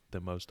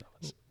of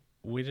us.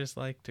 We just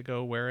like to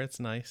go where it's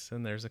nice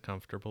and there's a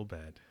comfortable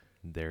bed.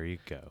 There you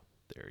go.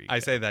 I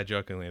say that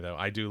jokingly, though.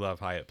 I do love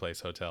Hyatt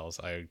Place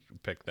hotels. I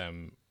pick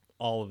them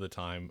all of the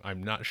time.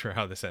 I'm not sure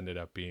how this ended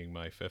up being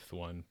my 5th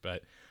one,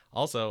 but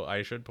also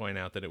I should point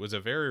out that it was a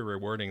very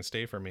rewarding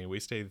stay for me. We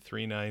stayed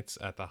 3 nights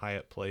at the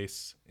Hyatt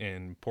Place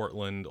in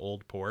Portland,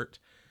 Old Port,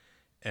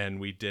 and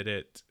we did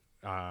it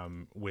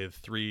with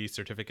 3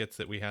 certificates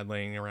that we had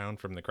laying around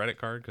from the credit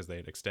card because they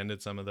had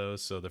extended some of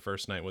those. So the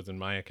first night was in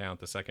my account,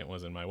 the second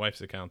was in my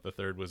wife's account, the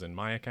third was in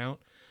my account,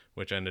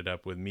 which ended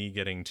up with me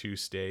getting 2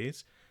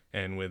 stays.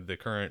 And with the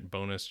current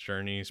Bonus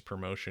Journeys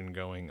promotion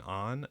going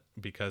on,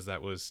 because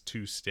that was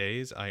 2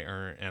 stays,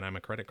 and I'm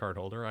a credit card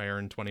holder, I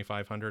earned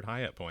 2,500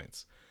 Hyatt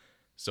points.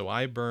 So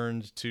I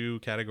burned 2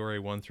 category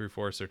 1 through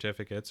 4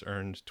 certificates,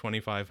 earned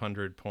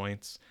 2,500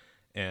 points,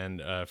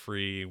 and a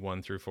free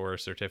 1 through 4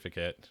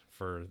 certificate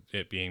for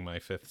it being my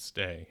 5th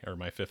stay, or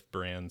my 5th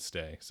brand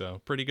stay.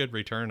 So pretty good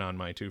return on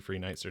my 2 free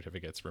night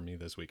certificates for me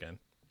this weekend.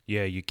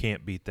 Yeah, you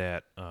can't beat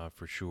that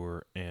for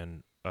sure.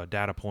 And a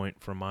data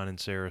point from mine and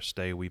Sarah's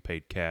stay, we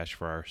paid cash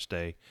for our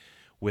stay.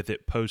 With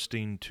it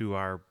posting to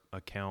our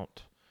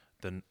account,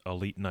 the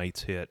Elite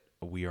Nights hit,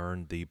 we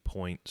earned the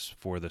points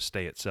for the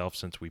stay itself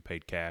since we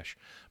paid cash.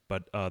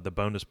 But the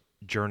bonus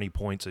journey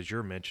points, as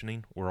you're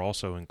mentioning, were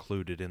also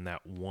included in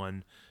that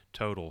one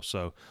total.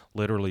 So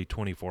literally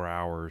 24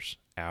 hours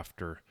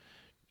after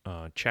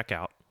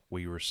checkout,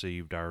 we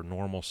received our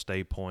normal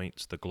stay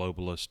points, the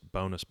Globalist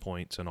bonus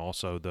points, and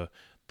also the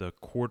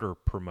quarter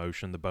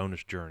promotion, the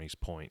Bonus Journeys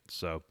points.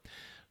 So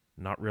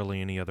not really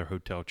any other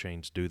hotel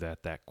chains do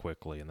that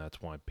quickly, and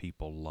that's why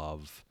people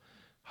love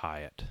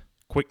Hyatt.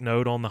 Quick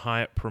note on the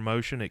Hyatt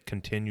promotion, it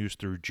continues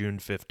through June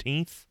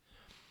 15th.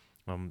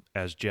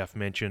 As Jeff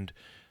mentioned,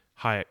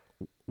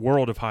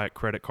 World of Hyatt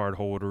credit card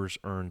holders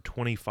earn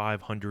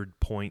 2,500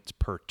 points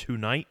per 2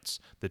 nights.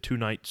 The 2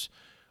 nights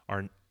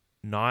are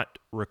not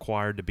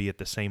required to be at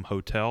the same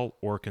hotel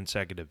or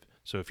consecutive.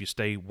 So if you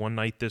stay 1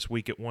 night this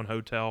week at one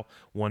hotel,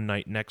 1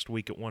 night next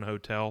week at one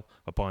hotel,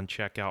 upon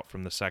checkout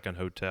from the second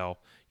hotel,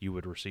 you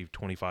would receive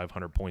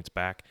 2,500 points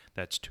back.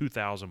 That's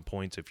 2,000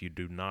 points if you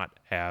do not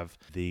have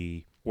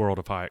the World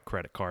of Hyatt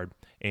credit card.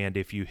 And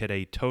if you hit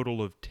a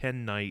total of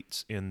 10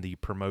 nights in the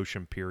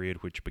promotion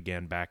period, which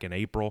began back in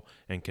April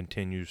and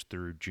continues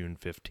through June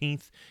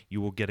 15th, you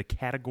will get a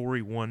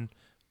Category 1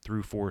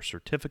 through 4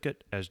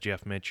 certificate, as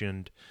Jeff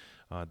mentioned,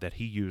 that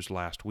he used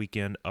last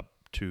weekend, up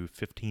to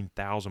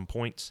 15,000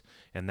 points,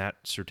 and that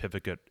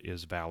certificate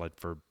is valid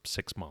for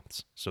 6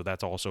 months. So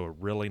that's also a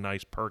really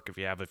nice perk if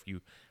you have a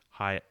few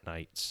Hyatt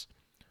nights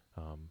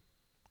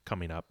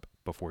coming up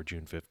before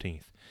June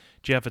 15th.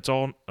 Jeff, it's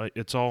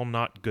all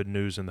not good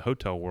news in the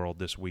hotel world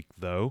this week,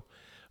 though.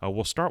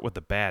 We'll start with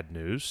the bad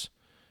news.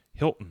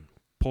 Hilton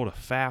pulled a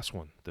fast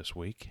one this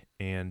week,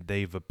 and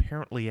they've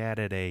apparently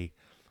added a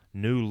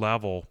new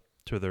level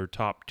to their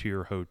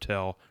top-tier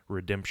hotel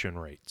redemption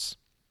rates.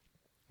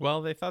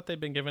 Well, they thought they'd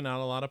been giving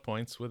out a lot of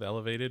points with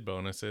elevated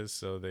bonuses,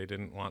 so they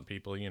didn't want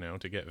people,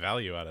 to get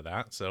value out of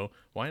that. So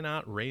why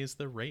not raise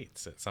the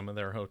rates at some of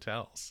their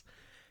hotels?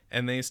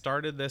 And they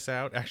started this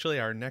out. Actually,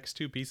 our next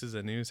 2 pieces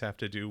of news have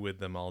to do with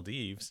the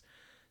Maldives.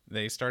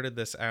 They started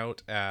this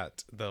out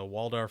at the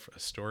Waldorf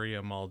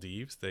Astoria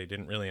Maldives. They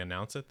didn't really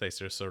announce it. They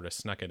just sort of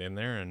snuck it in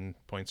there, and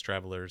points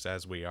travelers,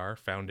 as we are,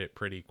 found it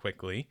pretty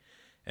quickly.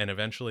 And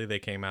eventually they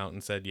came out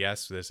and said,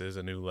 yes, this is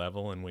a new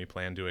level, and we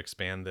plan to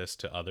expand this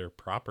to other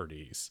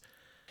properties.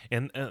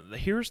 And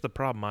here's the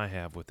problem I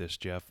have with this,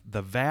 Jeff.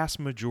 The vast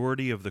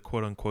majority of the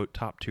quote-unquote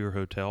top-tier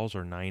hotels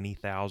are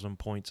 90,000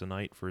 points a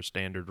night for a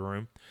standard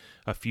room.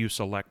 A few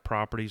select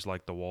properties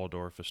like the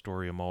Waldorf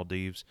Astoria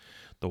Maldives,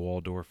 the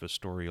Waldorf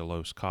Astoria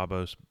Los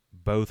Cabos,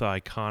 both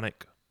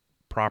iconic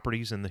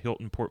properties in the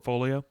Hilton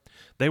portfolio,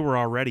 they were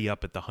already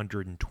up at the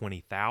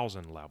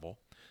 120,000 level.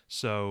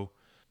 So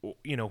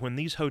when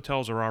these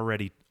hotels are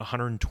already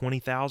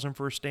 120,000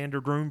 for a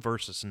standard room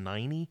versus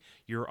 90,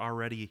 you're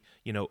already,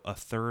 a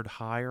third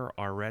higher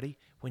already.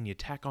 When you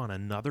tack on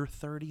another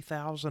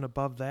 30,000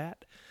 above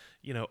that,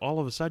 all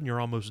of a sudden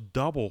you're almost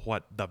double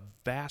what the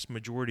vast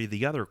majority of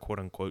the other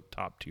quote-unquote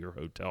top-tier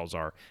hotels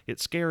are. It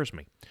scares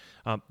me.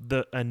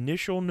 The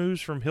initial news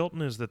from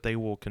Hilton is that they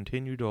will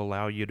continue to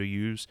allow you to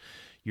use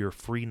your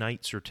free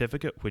night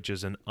certificate, which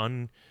is an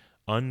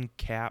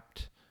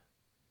uncapped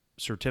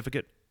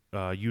certificate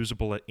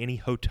usable at any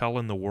hotel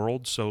in the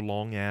world so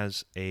long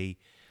as a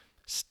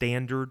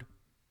standard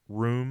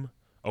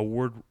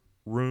award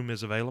room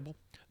is available.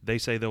 They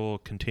say they will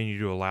continue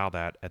to allow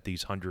that at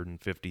these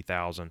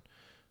 150,000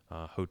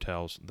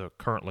 hotels.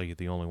 Currently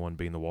the only one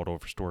being the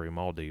Waldorf Astoria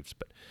Maldives.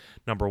 But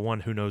number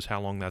one, who knows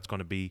how long that's going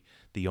to be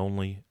the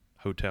only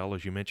hotel,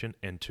 as you mentioned,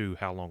 and 2,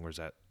 how long is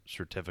that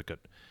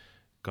certificate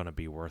going to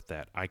be worth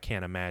that? I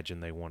can't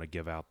imagine they want to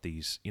give out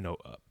these,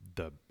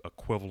 the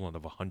equivalent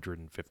of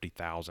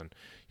 150,000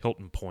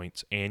 Hilton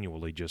points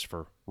annually just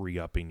for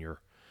re-upping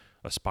your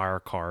Aspire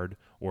card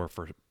or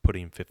for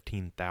putting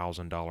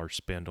 $15,000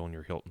 spend on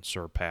your Hilton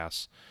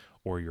Surpass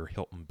or your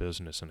Hilton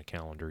Business in a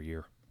calendar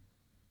year.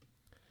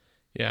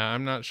 Yeah,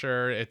 I'm not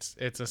sure. It's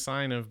a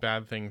sign of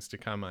bad things to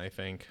come, I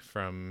think,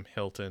 from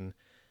Hilton.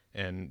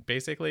 And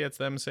basically it's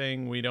them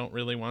saying, we don't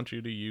really want you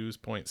to use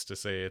points to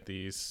stay at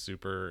these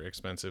super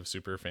expensive,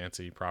 super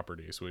fancy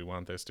properties. We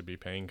want this to be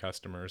paying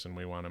customers, and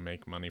we want to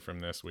make money from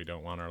this. We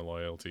don't want our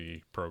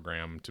loyalty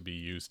program to be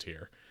used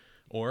here.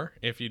 Or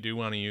if you do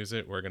want to use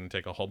it, we're going to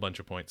take a whole bunch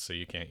of points so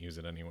you can't use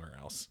it anywhere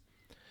else.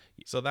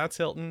 So that's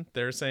Hilton.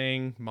 They're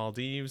saying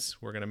Maldives,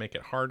 we're going to make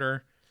it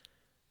harder.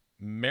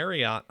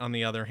 Marriott, on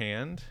the other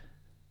hand,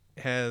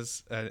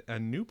 has a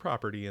new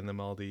property in the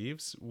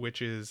Maldives,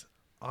 which is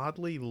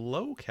oddly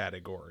low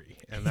category,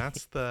 and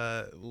that's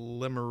the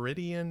Le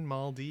Méridien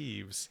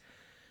Maldives.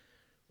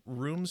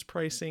 Rooms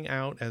pricing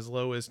out as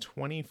low as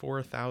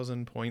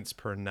 24,000 points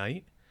per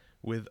night,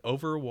 with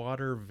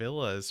overwater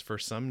villas for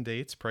some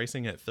dates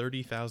pricing at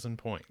 30,000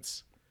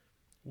 points,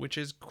 which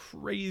is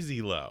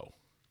crazy low.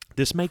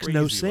 This makes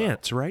no Crazy low.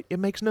 sense, right? It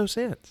makes no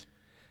sense.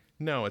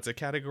 No, it's a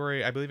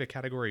category, I believe a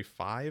category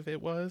 5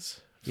 it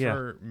was Yeah.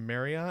 for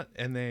Marriott.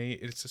 And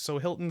so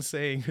Hilton's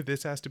saying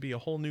this has to be a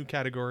whole new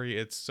category.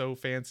 It's so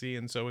fancy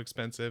and so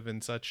expensive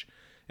and such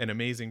an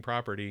amazing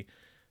property.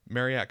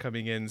 Marriott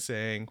coming in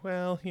saying,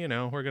 well,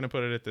 we're going to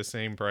put it at the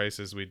same price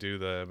as we do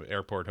the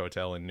airport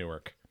hotel in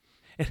Newark.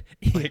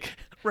 Like,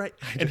 Right.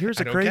 And here's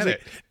I the don't get crazy.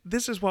 it.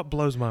 This is what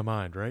blows my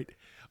mind, right?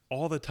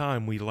 All the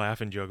time we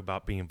laugh and joke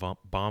about being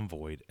bomb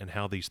void and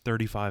how these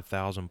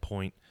 35,000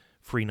 point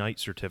free night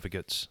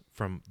certificates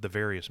from the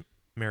various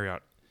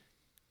Marriott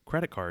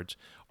credit cards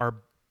are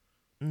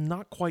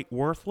not quite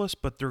worthless,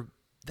 but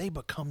they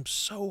become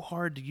so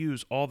hard to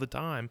use all the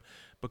time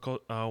because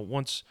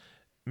once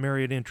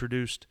Marriott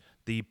introduced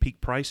the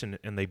peak pricing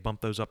and they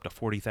bumped those up to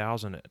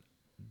 40,000 at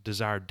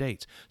desired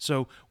dates.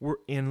 So we're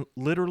in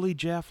literally,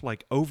 Jeff,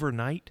 like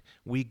overnight,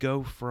 we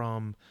go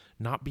from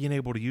not being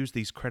able to use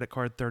these credit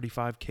card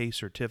 35K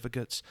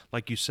certificates,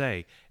 like you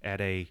say,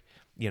 at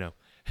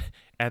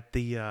at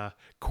the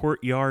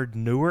Courtyard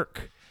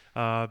Newark,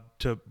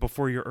 to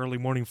before your early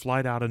morning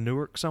flight out of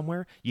Newark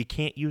somewhere. You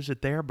can't use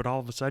it there, but all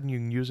of a sudden you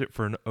can use it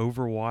for an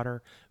overwater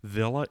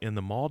villa in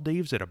the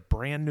Maldives at a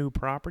brand new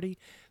property.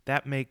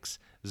 That makes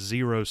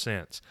zero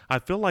sense. I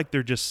feel like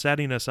they're just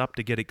setting us up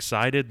to get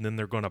excited, and then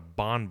they're going to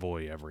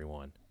bonvoy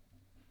everyone.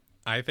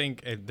 I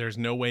think there's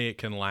no way it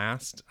can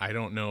last. I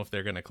don't know if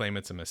they're going to claim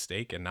it's a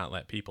mistake and not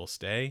let people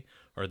stay,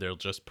 or they'll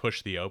just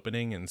push the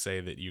opening and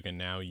say that you can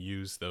now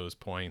use those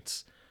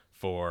points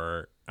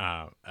for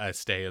a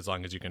stay as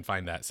long as you can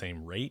find that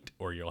same rate,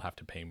 or you'll have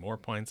to pay more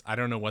points. I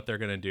don't know what they're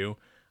going to do.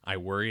 I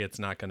worry it's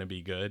not going to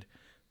be good.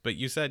 But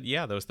you said,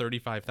 yeah, those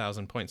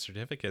 35,000 point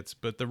certificates,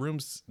 but the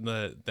rooms,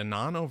 the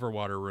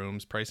non-overwater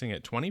rooms pricing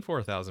at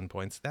 24,000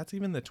 points, that's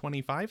even the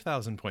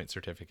 25,000 point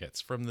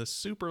certificates from the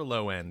super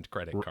low end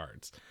credit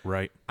cards.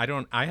 Right.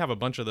 I have a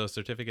bunch of those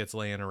certificates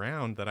laying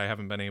around that I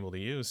haven't been able to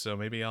use. So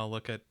maybe I'll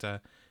look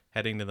at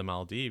heading to the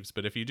Maldives.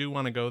 But if you do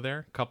want to go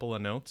there, couple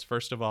of notes.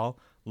 First of all,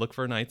 look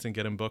for nights and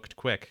get them booked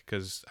quick,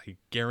 because I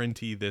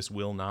guarantee this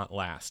will not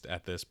last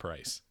at this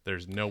price.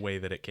 There's no way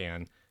that it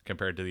can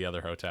compared to the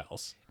other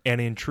hotels. And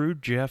in true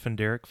Jeff and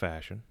Derek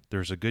fashion,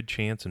 there's a good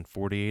chance in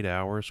 48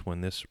 hours when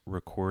this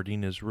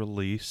recording is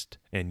released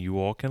and you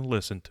all can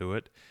listen to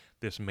it,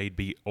 this may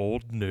be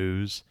old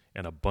news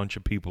and a bunch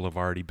of people have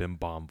already been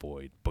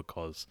bomb-void,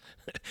 because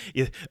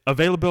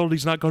availability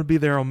is not going to be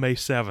there on May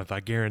 7th. I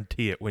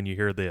guarantee it when you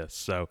hear this.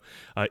 So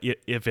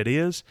if it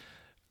is,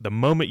 the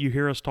moment you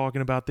hear us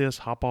talking about this,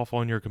 hop off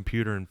on your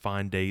computer and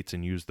find dates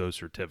and use those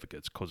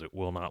certificates, because it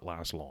will not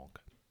last long.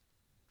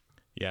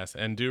 Yes,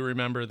 and do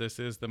remember this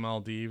is the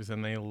Maldives,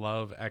 and they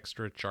love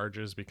extra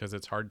charges because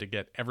it's hard to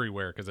get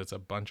everywhere because it's a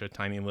bunch of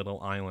tiny little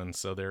islands.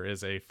 So there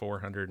is a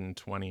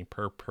 $420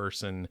 per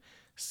person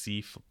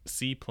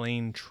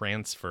seaplane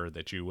transfer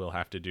that you will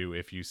have to do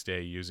if you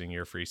stay using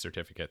your free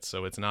certificates.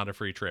 So it's not a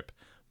free trip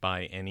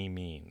by any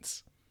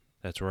means.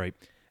 That's right.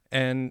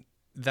 And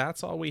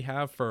that's all we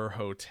have for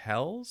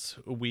hotels.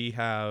 We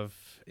have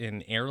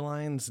in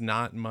airlines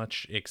not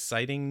much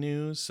exciting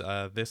news.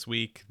 This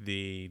week,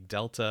 the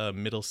Delta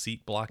middle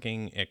seat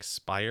blocking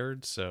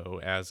expired. So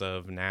as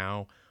of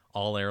now,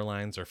 all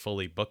airlines are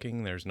fully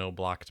booking. There's no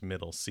blocked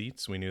middle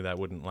seats. We knew that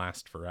wouldn't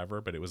last forever,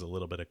 but it was a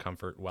little bit of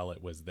comfort while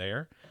it was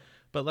there.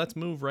 But let's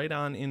move right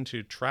on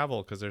into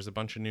travel, because there's a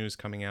bunch of news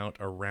coming out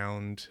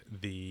around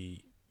the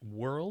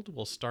world.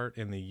 We'll start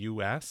in the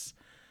U.S.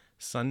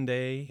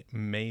 Sunday,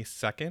 May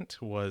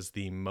 2nd, was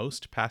the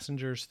most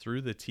passengers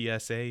through the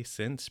TSA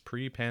since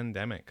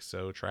pre-pandemic.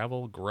 So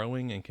travel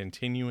growing and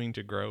continuing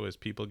to grow as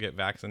people get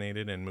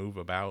vaccinated and move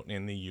about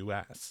in the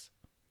U.S.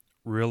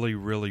 Really,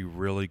 really,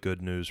 really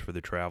good news for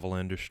the travel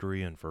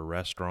industry and for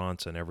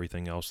restaurants and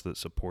everything else that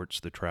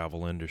supports the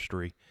travel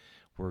industry.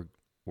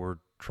 We're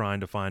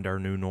trying to find our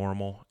new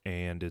normal,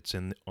 and it's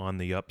on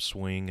the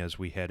upswing as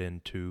we head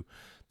into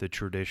the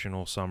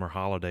traditional summer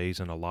holidays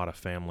and a lot of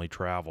family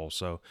travel.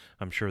 So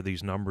I'm sure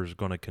these numbers are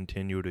going to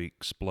continue to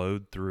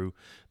explode through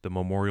the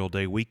Memorial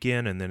Day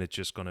weekend, and then it's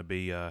just going to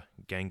be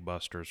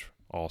gangbusters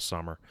all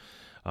summer.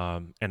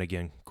 And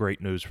again,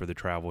 great news for the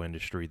travel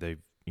industry. They've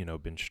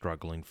been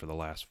struggling for the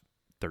last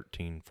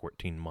 13,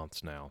 14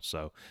 months now.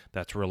 So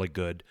that's really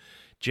good.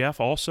 Jeff,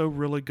 also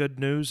really good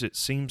news. It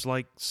seems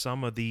like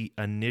some of the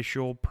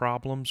initial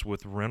problems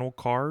with rental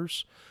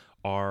cars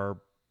are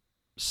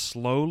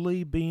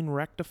slowly being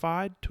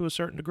rectified to a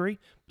certain degree.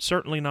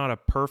 Certainly not a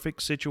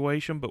perfect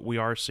situation, but we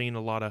are seeing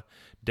a lot of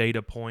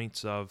data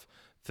points of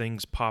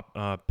things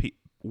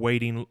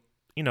waiting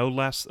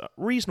less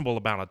reasonable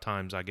amount of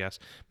times, I guess,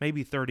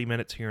 maybe 30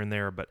 minutes here and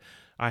there, but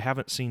I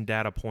haven't seen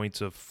data points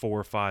of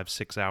 4, 5,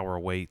 6 hour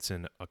waits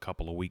in a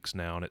couple of weeks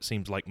now, and it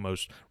seems like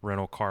most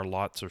rental car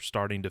lots are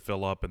starting to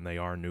fill up, and they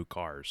are new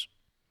cars.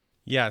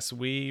 Yes,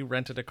 we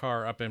rented a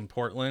car up in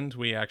Portland.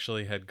 We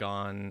actually had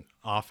gone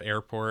off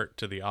airport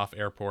to the off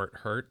airport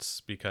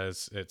Hertz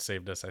because it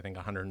saved us, I think,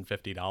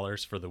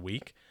 $150 for the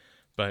week.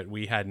 But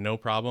we had no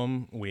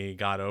problem. We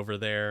got over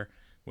there.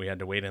 We had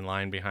to wait in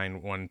line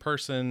behind one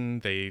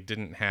person. They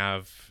didn't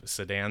have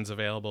sedans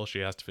available.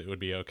 She asked if it would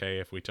be okay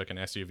if we took an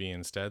SUV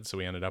instead. So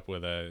we ended up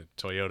with a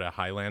Toyota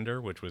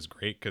Highlander, which was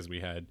great because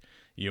we had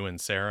you and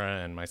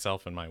Sarah and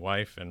myself and my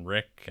wife and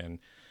Rick, and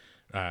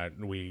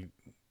we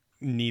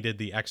needed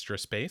the extra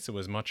space. It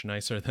was much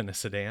nicer than a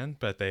sedan,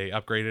 but they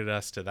upgraded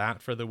us to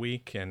that for the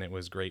week, and it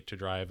was great to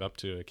drive up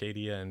to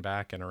Acadia and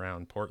back and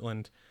around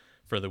Portland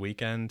for the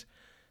weekend.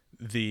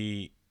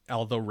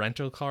 Although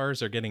rental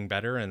cars are getting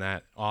better and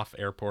that off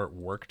airport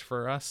worked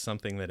for us,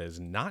 something that is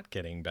not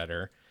getting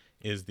better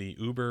is the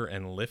Uber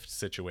and Lyft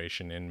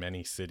situation in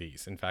many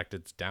cities. In fact,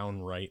 it's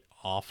downright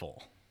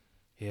awful.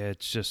 Yeah,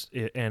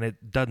 and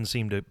it doesn't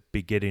seem to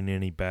be getting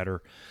any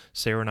better.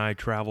 Sarah and I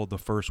traveled the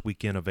first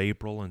weekend of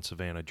April in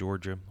Savannah,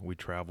 Georgia. We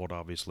traveled,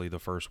 obviously, the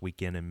first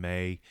weekend in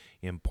May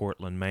in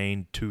Portland,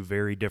 Maine, two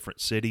very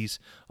different cities,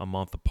 a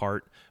month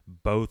apart,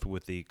 both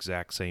with the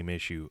exact same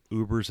issue.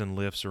 Ubers and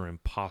Lyfts are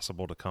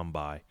impossible to come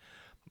by.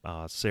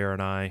 Sarah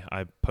and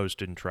I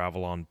posted in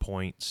Travel on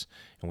Points,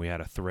 and we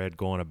had a thread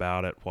going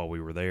about it while we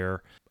were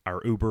there.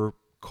 Our Uber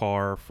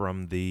car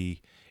from the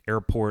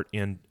airport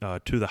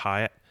to the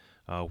Hyatt,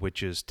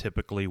 which is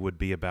typically would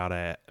be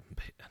about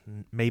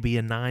maybe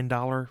a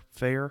 $9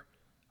 fare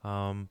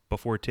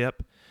before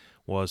tip,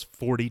 was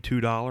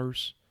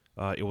 $42.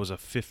 It was a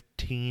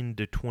 15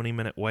 to 20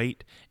 minute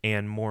wait,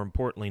 and more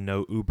importantly,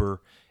 no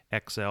Uber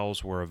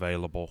XLs were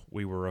available.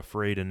 We were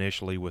afraid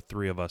initially with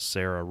three of us,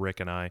 Sarah,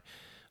 Rick, and I,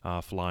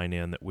 flying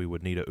in, that we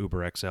would need a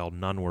Uber XL.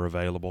 None were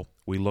available.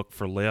 We looked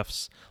for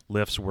Lyfts.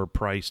 Lyfts were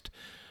priced,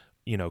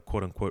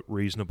 quote unquote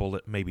reasonable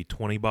at maybe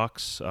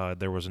 $20.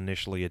 There was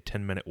initially a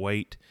 10-minute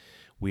wait.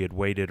 We had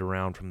waited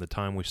around from the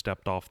time we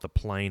stepped off the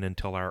plane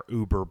until our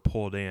Uber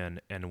pulled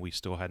in, and we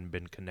still hadn't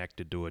been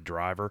connected to a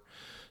driver.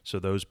 So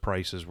those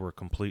prices were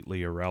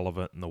completely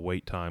irrelevant, and the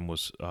wait time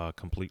was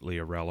completely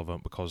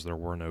irrelevant because there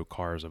were no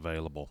cars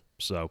available.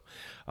 So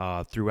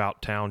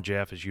throughout town,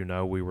 Jeff, as you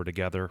know, we were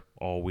together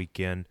all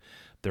weekend.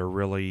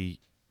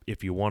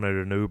 If you wanted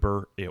an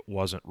Uber, it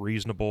wasn't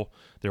reasonable.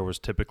 There was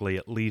typically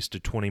at least a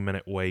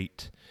 20-minute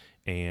wait,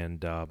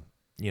 and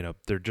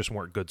there just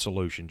weren't good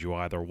solutions. You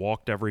either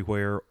walked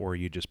everywhere or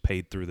you just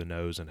paid through the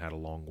nose and had a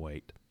long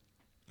wait.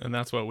 And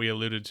that's what we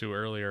alluded to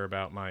earlier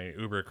about my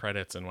Uber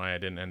credits and why I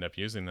didn't end up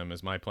using them,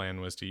 is my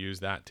plan was to use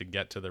that to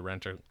get to the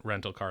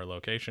rental car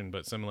location.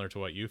 But similar to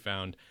what you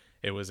found,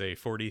 it was a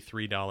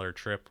 $43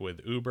 trip with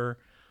Uber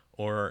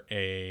or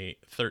a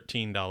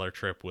 $13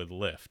 trip with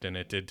Lyft. And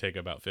it did take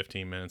about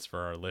 15 minutes for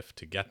our Lyft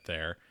to get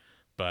there.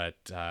 But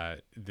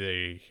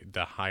the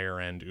higher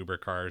end Uber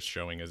cars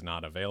showing is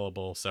not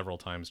available. Several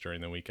times during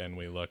the weekend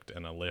we looked,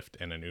 and a Lyft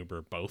and an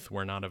Uber both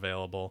were not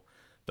available.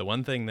 The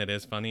one thing that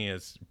is funny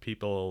is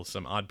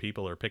some odd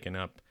people are picking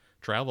up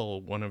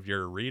travel. One of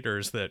your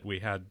readers that we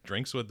had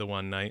drinks with the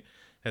one night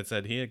had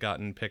said he had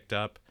gotten picked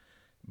up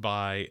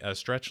by a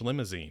stretch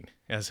limousine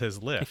as his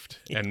Lyft.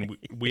 And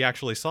we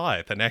actually saw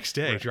it the next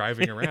day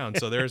driving around.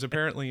 So there's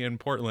apparently in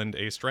Portland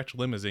a stretch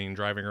limousine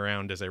driving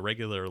around as a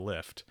regular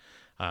Lyft.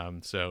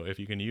 So if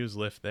you can use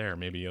Lyft there,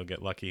 maybe you'll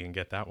get lucky and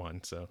get that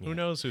one. So who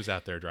knows who's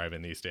out there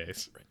driving these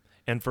days. Right.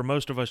 And for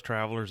most of us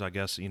travelers, I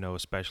guess,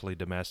 especially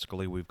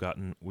domestically, we've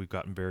gotten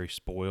very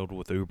spoiled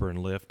with Uber and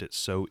Lyft. It's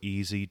so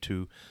easy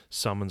to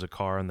summons a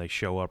car and they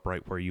show up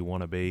right where you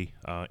want to be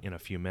in a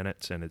few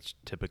minutes, and it's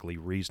typically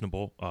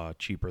reasonable,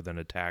 cheaper than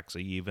a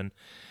taxi even.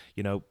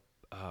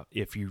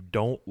 If you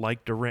don't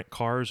like to rent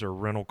cars, or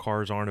rental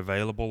cars aren't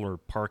available, or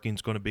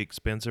parking's going to be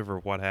expensive, or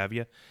what have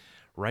you,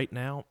 right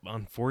now,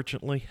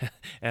 unfortunately,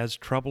 as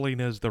troubling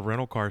as the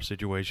rental car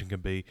situation can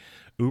be,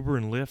 Uber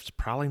and Lyft's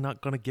probably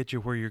not going to get you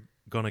where you're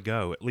going to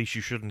go. At least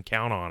you shouldn't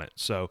count on it.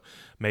 So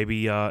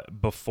maybe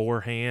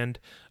beforehand,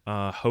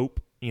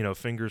 hope,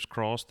 fingers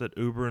crossed that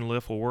Uber and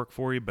Lyft will work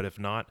for you. But if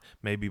not,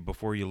 maybe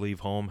before you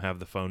leave home, have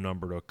the phone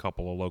number to a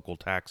couple of local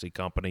taxi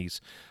companies,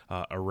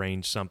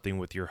 arrange something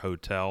with your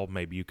hotel.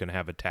 Maybe you can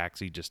have a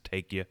taxi just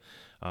take you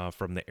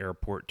from the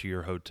airport to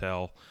your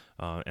hotel,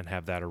 and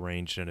have that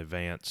arranged in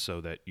advance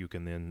so that you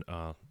can then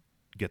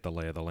get the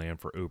lay of the land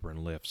for Uber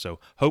and Lyft. So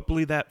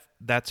hopefully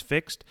that's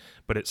fixed,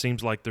 but it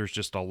seems like there's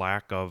just a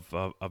lack of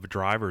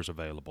drivers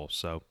available.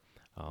 So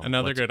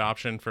another good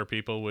option for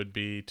people would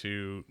be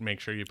to make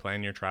sure you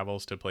plan your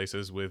travels to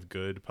places with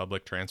good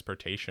public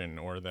transportation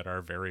or that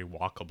are very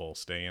walkable.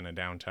 Stay in a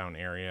downtown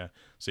area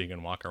so you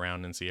can walk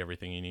around and see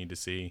everything you need to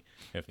see.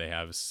 If they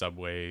have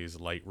subways,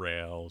 light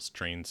rails,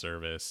 train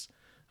service,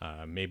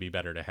 maybe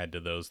better to head to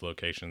those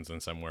locations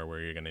than somewhere where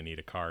you're going to need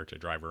a car to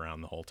drive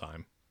around the whole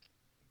time.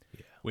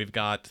 We've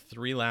got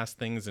three last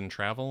things in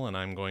travel, and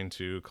I'm going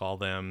to call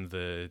them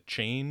the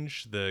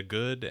change, the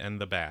good, and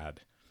the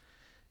bad.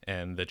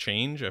 And the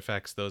change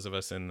affects those of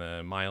us in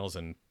the miles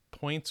and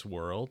points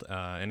world.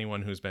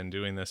 Anyone who's been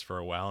doing this for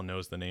a while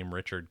knows the name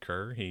Richard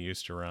Kerr. He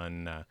used to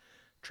run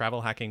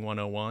Travel Hacking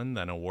 101,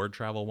 then Award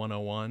Travel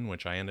 101,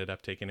 which I ended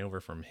up taking over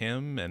from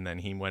him. And then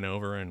he went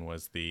over and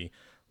was the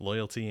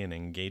loyalty and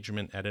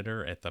engagement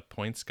editor at the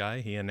Points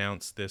Guy. He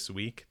announced this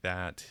week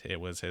that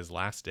it was his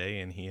last day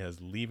and he is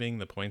leaving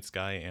the Points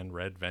Guy and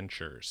Red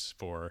Ventures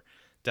for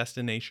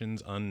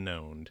destinations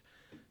unknown.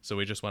 So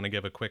we just want to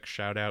give a quick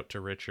shout out to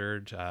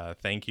Richard.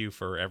 Thank you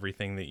for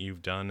everything that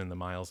you've done in the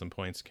Miles and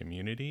Points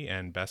community,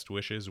 and best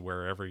wishes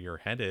wherever you're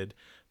headed.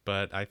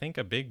 But I think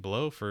a big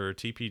blow for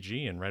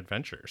TPG and Red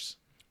Ventures.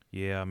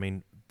 Yeah, I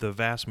mean, the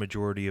vast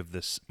majority of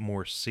this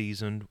more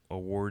seasoned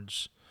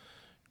awards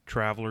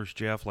travelers,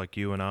 Jeff, like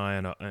you and I,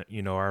 and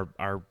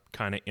our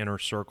kind of inner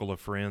circle of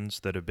friends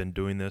that have been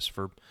doing this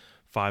for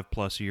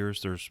 5+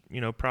 years. There's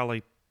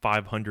probably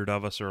 500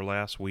 of us or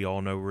less. We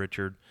all know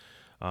Richard.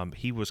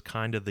 He was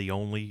kind of the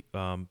only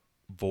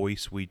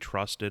voice we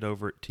trusted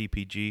over at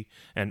TPG,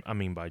 and I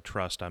mean by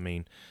trust, I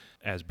mean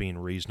as being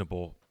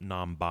reasonable,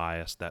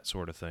 non-biased, that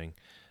sort of thing.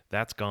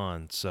 That's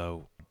gone.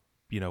 So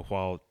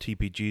while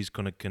TPG is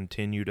going to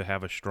continue to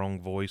have a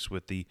strong voice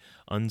with the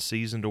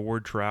unseasoned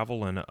award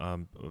travel and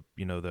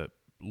the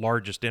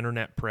largest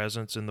internet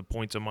presence in the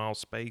points a mile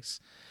space,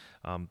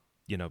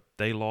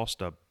 they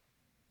lost a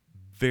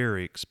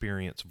very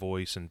experienced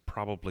voice and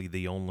probably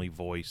the only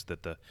voice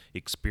that the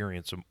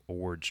experienced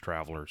awards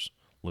travelers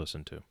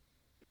listen to.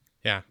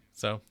 Yeah,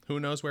 so who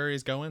knows where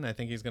he's going? I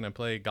think he's going to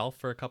play golf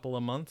for a couple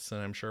of months,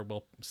 and I'm sure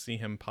we'll see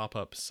him pop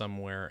up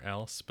somewhere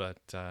else.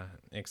 But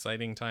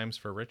exciting times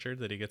for Richard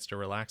that he gets to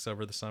relax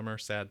over the summer.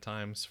 Sad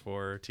times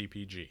for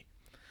TPG.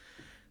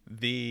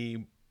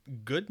 The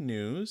good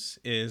news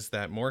is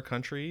that more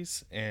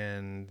countries,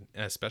 and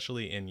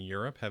especially in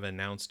Europe, have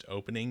announced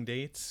opening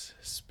dates.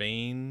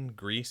 Spain,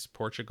 Greece,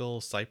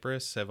 Portugal,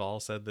 Cyprus have all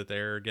said that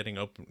they're getting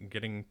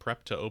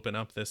prepped to open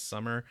up this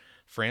summer.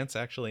 France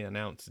actually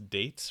announced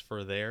dates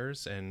for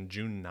theirs, and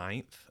June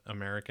 9th,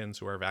 Americans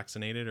who are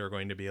vaccinated are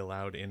going to be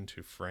allowed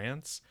into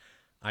France.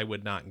 I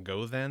would not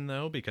go then,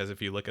 though, because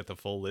if you look at the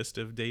full list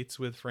of dates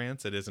with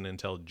France, it isn't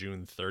until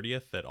June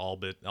 30th that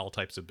all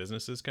types of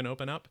businesses can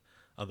open up.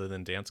 Other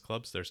than dance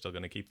clubs, they're still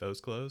going to keep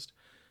those closed.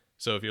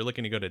 So if you're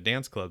looking to go to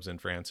dance clubs in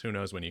France, who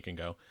knows when you can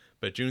go.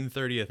 But June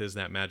 30th is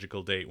that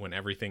magical date when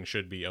everything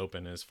should be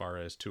open as far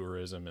as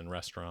tourism and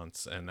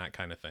restaurants and that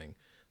kind of thing.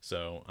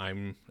 So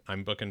I'm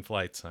booking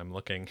flights. I'm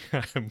looking.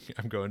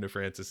 I'm going to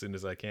France as soon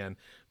as I can.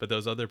 But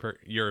those other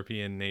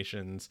European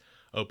nations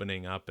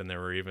opening up, and there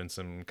were even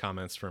some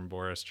comments from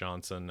Boris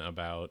Johnson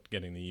about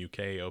getting the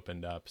UK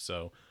opened up.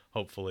 So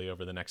hopefully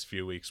over the next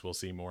few weeks we'll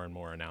see more and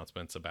more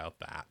announcements about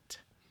that.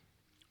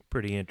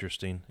 Pretty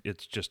interesting.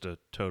 It's just a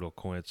total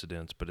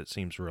coincidence, but it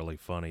seems really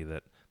funny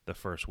that the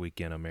first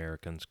weekend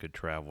Americans could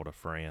travel to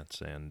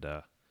France and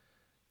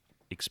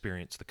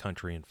experience the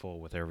country in full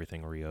with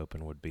everything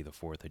reopened would be the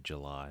 4th of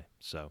July.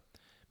 So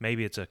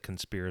maybe it's a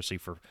conspiracy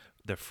for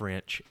the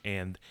French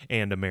and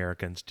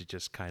Americans to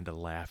just kind of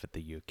laugh at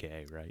the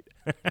UK, right?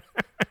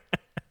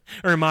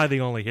 Or am I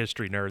the only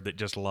history nerd that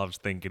just loves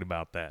thinking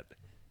about that?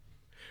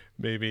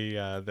 Maybe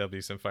there'll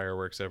be some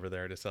fireworks over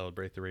there to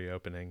celebrate the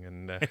reopening,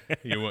 and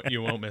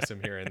you won't miss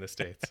them here in the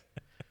States.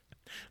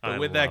 But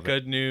with that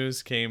good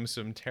news came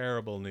some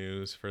terrible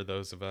news for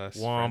those of us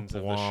friends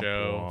of the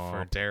show,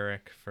 for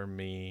Derek, for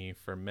me,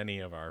 for many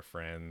of our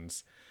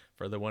friends,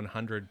 for the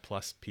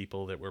 100+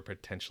 people that were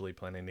potentially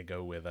planning to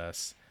go with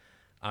us.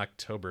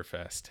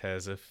 Oktoberfest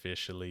has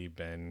officially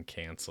been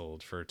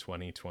canceled for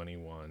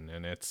 2021,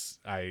 and it's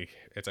a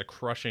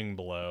crushing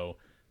blow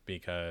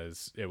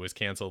because it was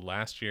canceled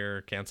last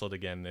year, canceled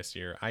again this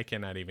year. I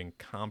cannot even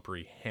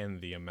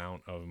comprehend the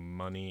amount of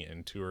money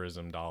and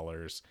tourism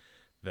dollars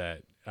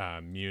that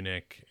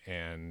Munich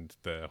and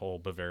the whole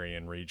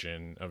Bavarian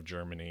region of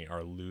Germany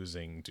are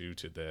losing due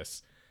to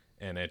this.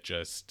 And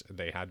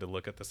they had to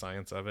look at the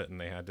science of it, and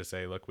they had to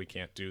say, look, we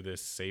can't do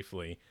this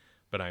safely.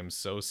 But I'm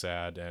so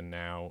sad, and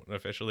now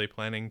officially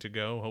planning to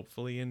go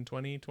hopefully in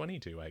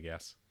 2022, I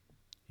guess.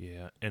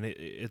 Yeah, and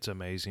it's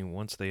amazing.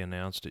 Once they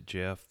announced it,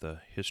 Jeff, the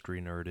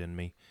history nerd in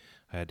me,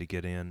 I had to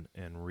get in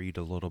and read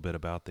a little bit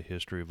about the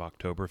history of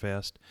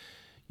Oktoberfest.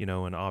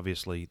 And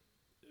obviously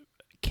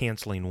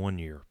canceling one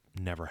year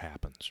never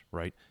happens,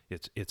 right?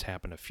 It's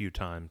happened a few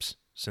times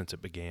since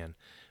it began.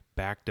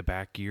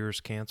 Back-to-back years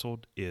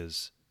canceled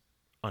is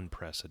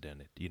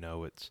unprecedented.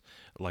 It's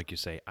like you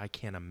say, I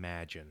can't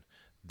imagine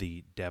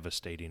the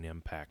devastating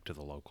impact to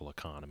the local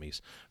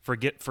economies.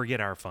 Forget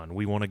our fun.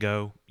 We want to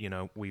go.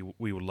 We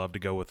would love to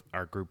go with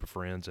our group of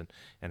friends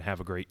and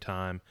have a great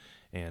time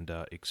and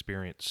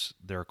experience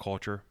their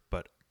culture.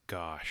 But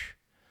gosh,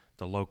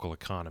 the local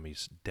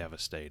economy's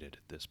devastated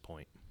at this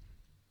point.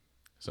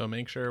 So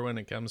make sure when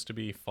it comes to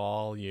be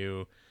fall,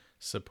 you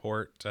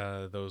support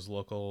those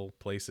local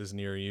places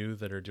near you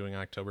that are doing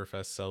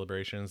Oktoberfest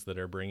celebrations, that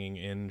are bringing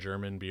in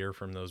German beer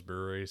from those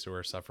breweries who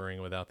are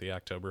suffering without the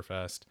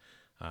Oktoberfest.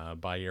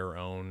 buy your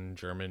own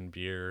German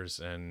beers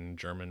and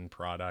German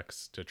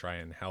products to try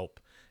and help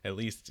at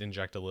least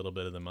inject a little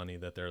bit of the money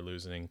that they're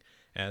losing,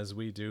 as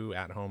we do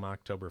at home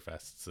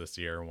Oktoberfests this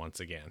year once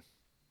again.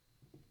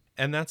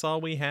 And that's all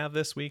we have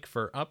this week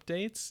for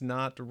updates.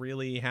 Not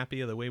really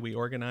happy of the way we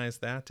organized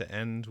that to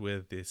end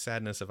with the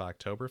sadness of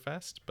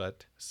Oktoberfest,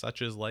 but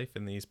such is life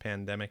in these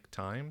pandemic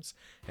times,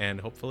 and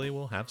hopefully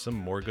we'll have some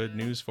more good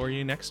news for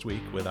you next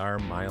week with our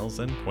Miles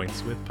and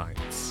Points with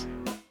Pints.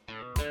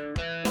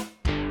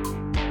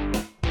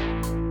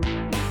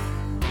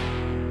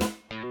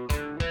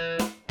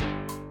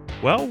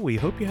 Well, we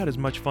hope you had as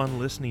much fun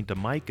listening to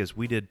Mike as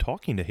we did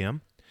talking to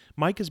him.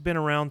 Mike has been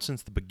around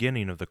since the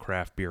beginning of the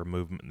craft beer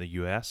movement in the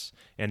U.S.,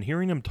 and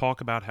hearing him talk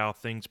about how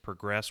things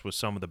progress with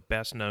some of the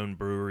best-known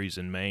breweries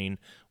in Maine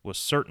was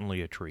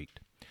certainly a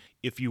treat.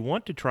 If you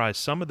want to try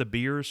some of the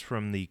beers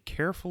from the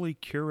carefully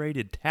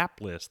curated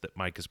tap list that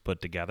Mike has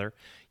put together,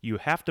 you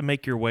have to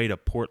make your way to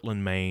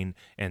Portland, Maine,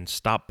 and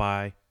stop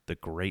by the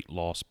Great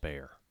Lost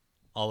Bear.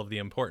 All of the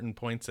important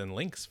points and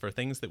links for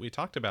things that we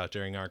talked about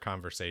during our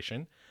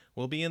conversation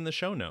will be in the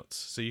show notes,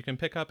 so you can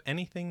pick up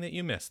anything that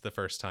you missed the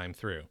first time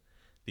through.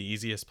 The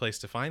easiest place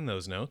to find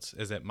those notes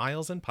is at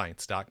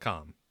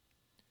milesandpints.com.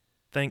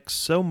 Thanks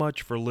so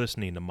much for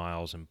listening to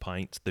Miles and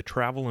Pints, the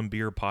travel and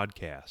beer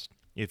podcast.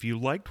 If you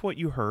liked what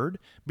you heard,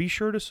 be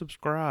sure to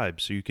subscribe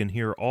so you can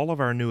hear all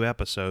of our new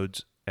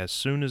episodes as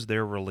soon as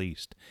they're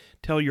released.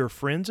 Tell your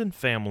friends and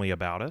family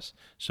about us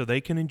so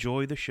they can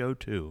enjoy the show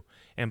too.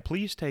 And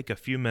please take a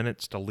few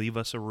minutes to leave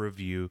us a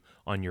review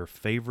on your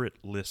favorite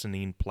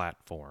listening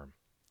platform.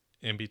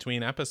 In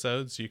between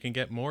episodes, you can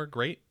get more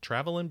great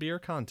travel and beer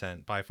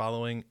content by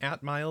following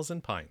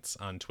 @MilesandPints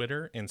on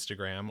Twitter,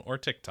 Instagram, or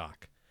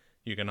TikTok.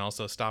 You can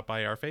also stop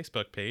by our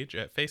Facebook page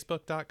at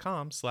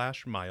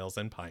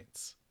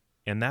facebook.com/milesandpints.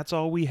 And that's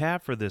all we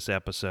have for this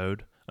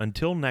episode.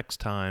 Until next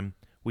time,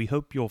 we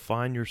hope you'll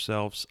find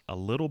yourselves a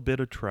little bit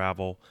of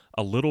travel,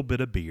 a little bit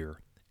of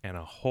beer, and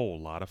a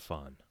whole lot of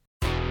fun.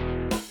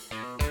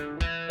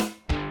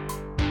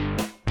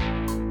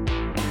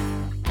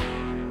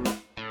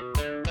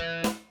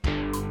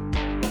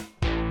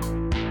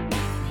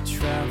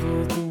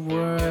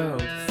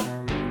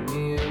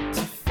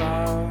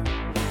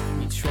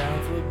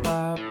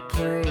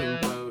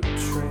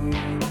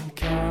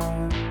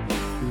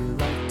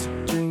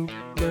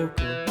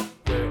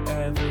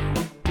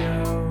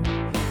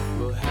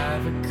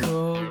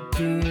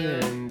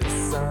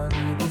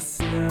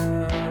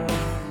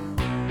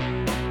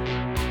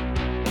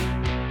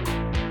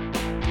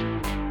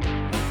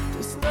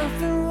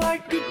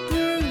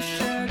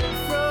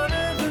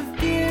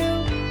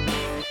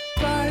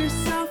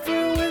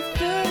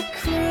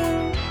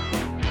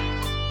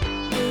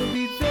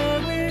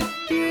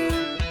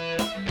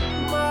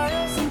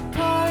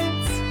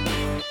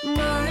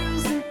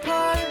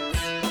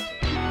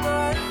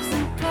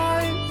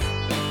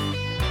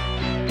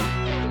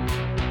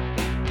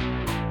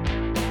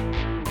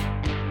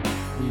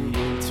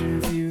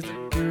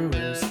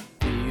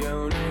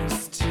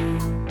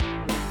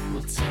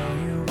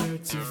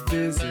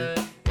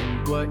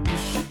 What you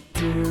should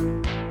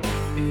do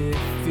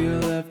if you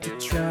love to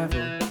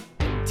travel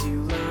and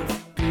you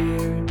love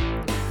beer.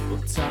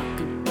 We'll talk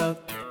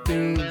about the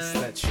things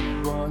that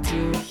you want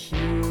to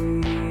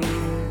hear.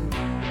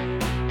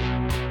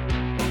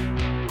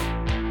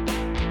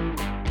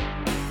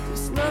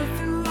 There's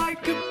nothing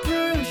like a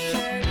brew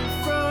shed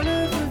in front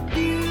of a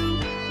view,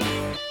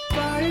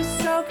 by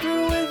yourself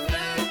or with a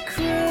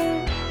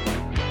crew.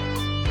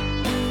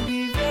 We'll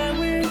be there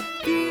with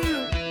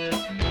you.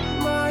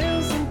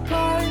 Miles and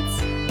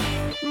Pints,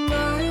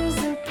 Miles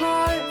and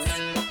Pints,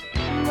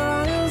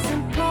 Miles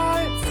and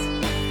Pints.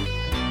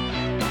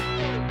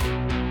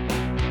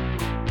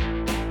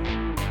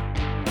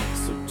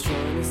 So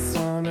join us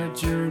on our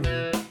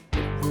journey,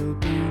 it will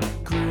be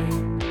great.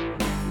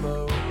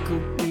 Local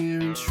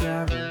beer and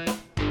travel,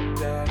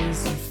 that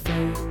is your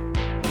fate.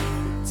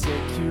 We'll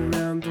take you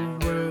around the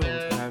world,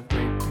 have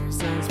great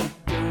beers as we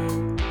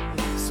go.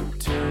 So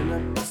turn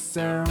up the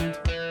sound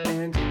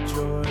and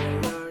enjoy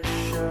our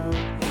show.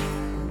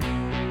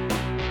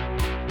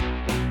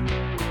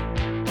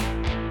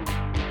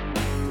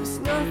 There's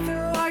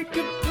nothing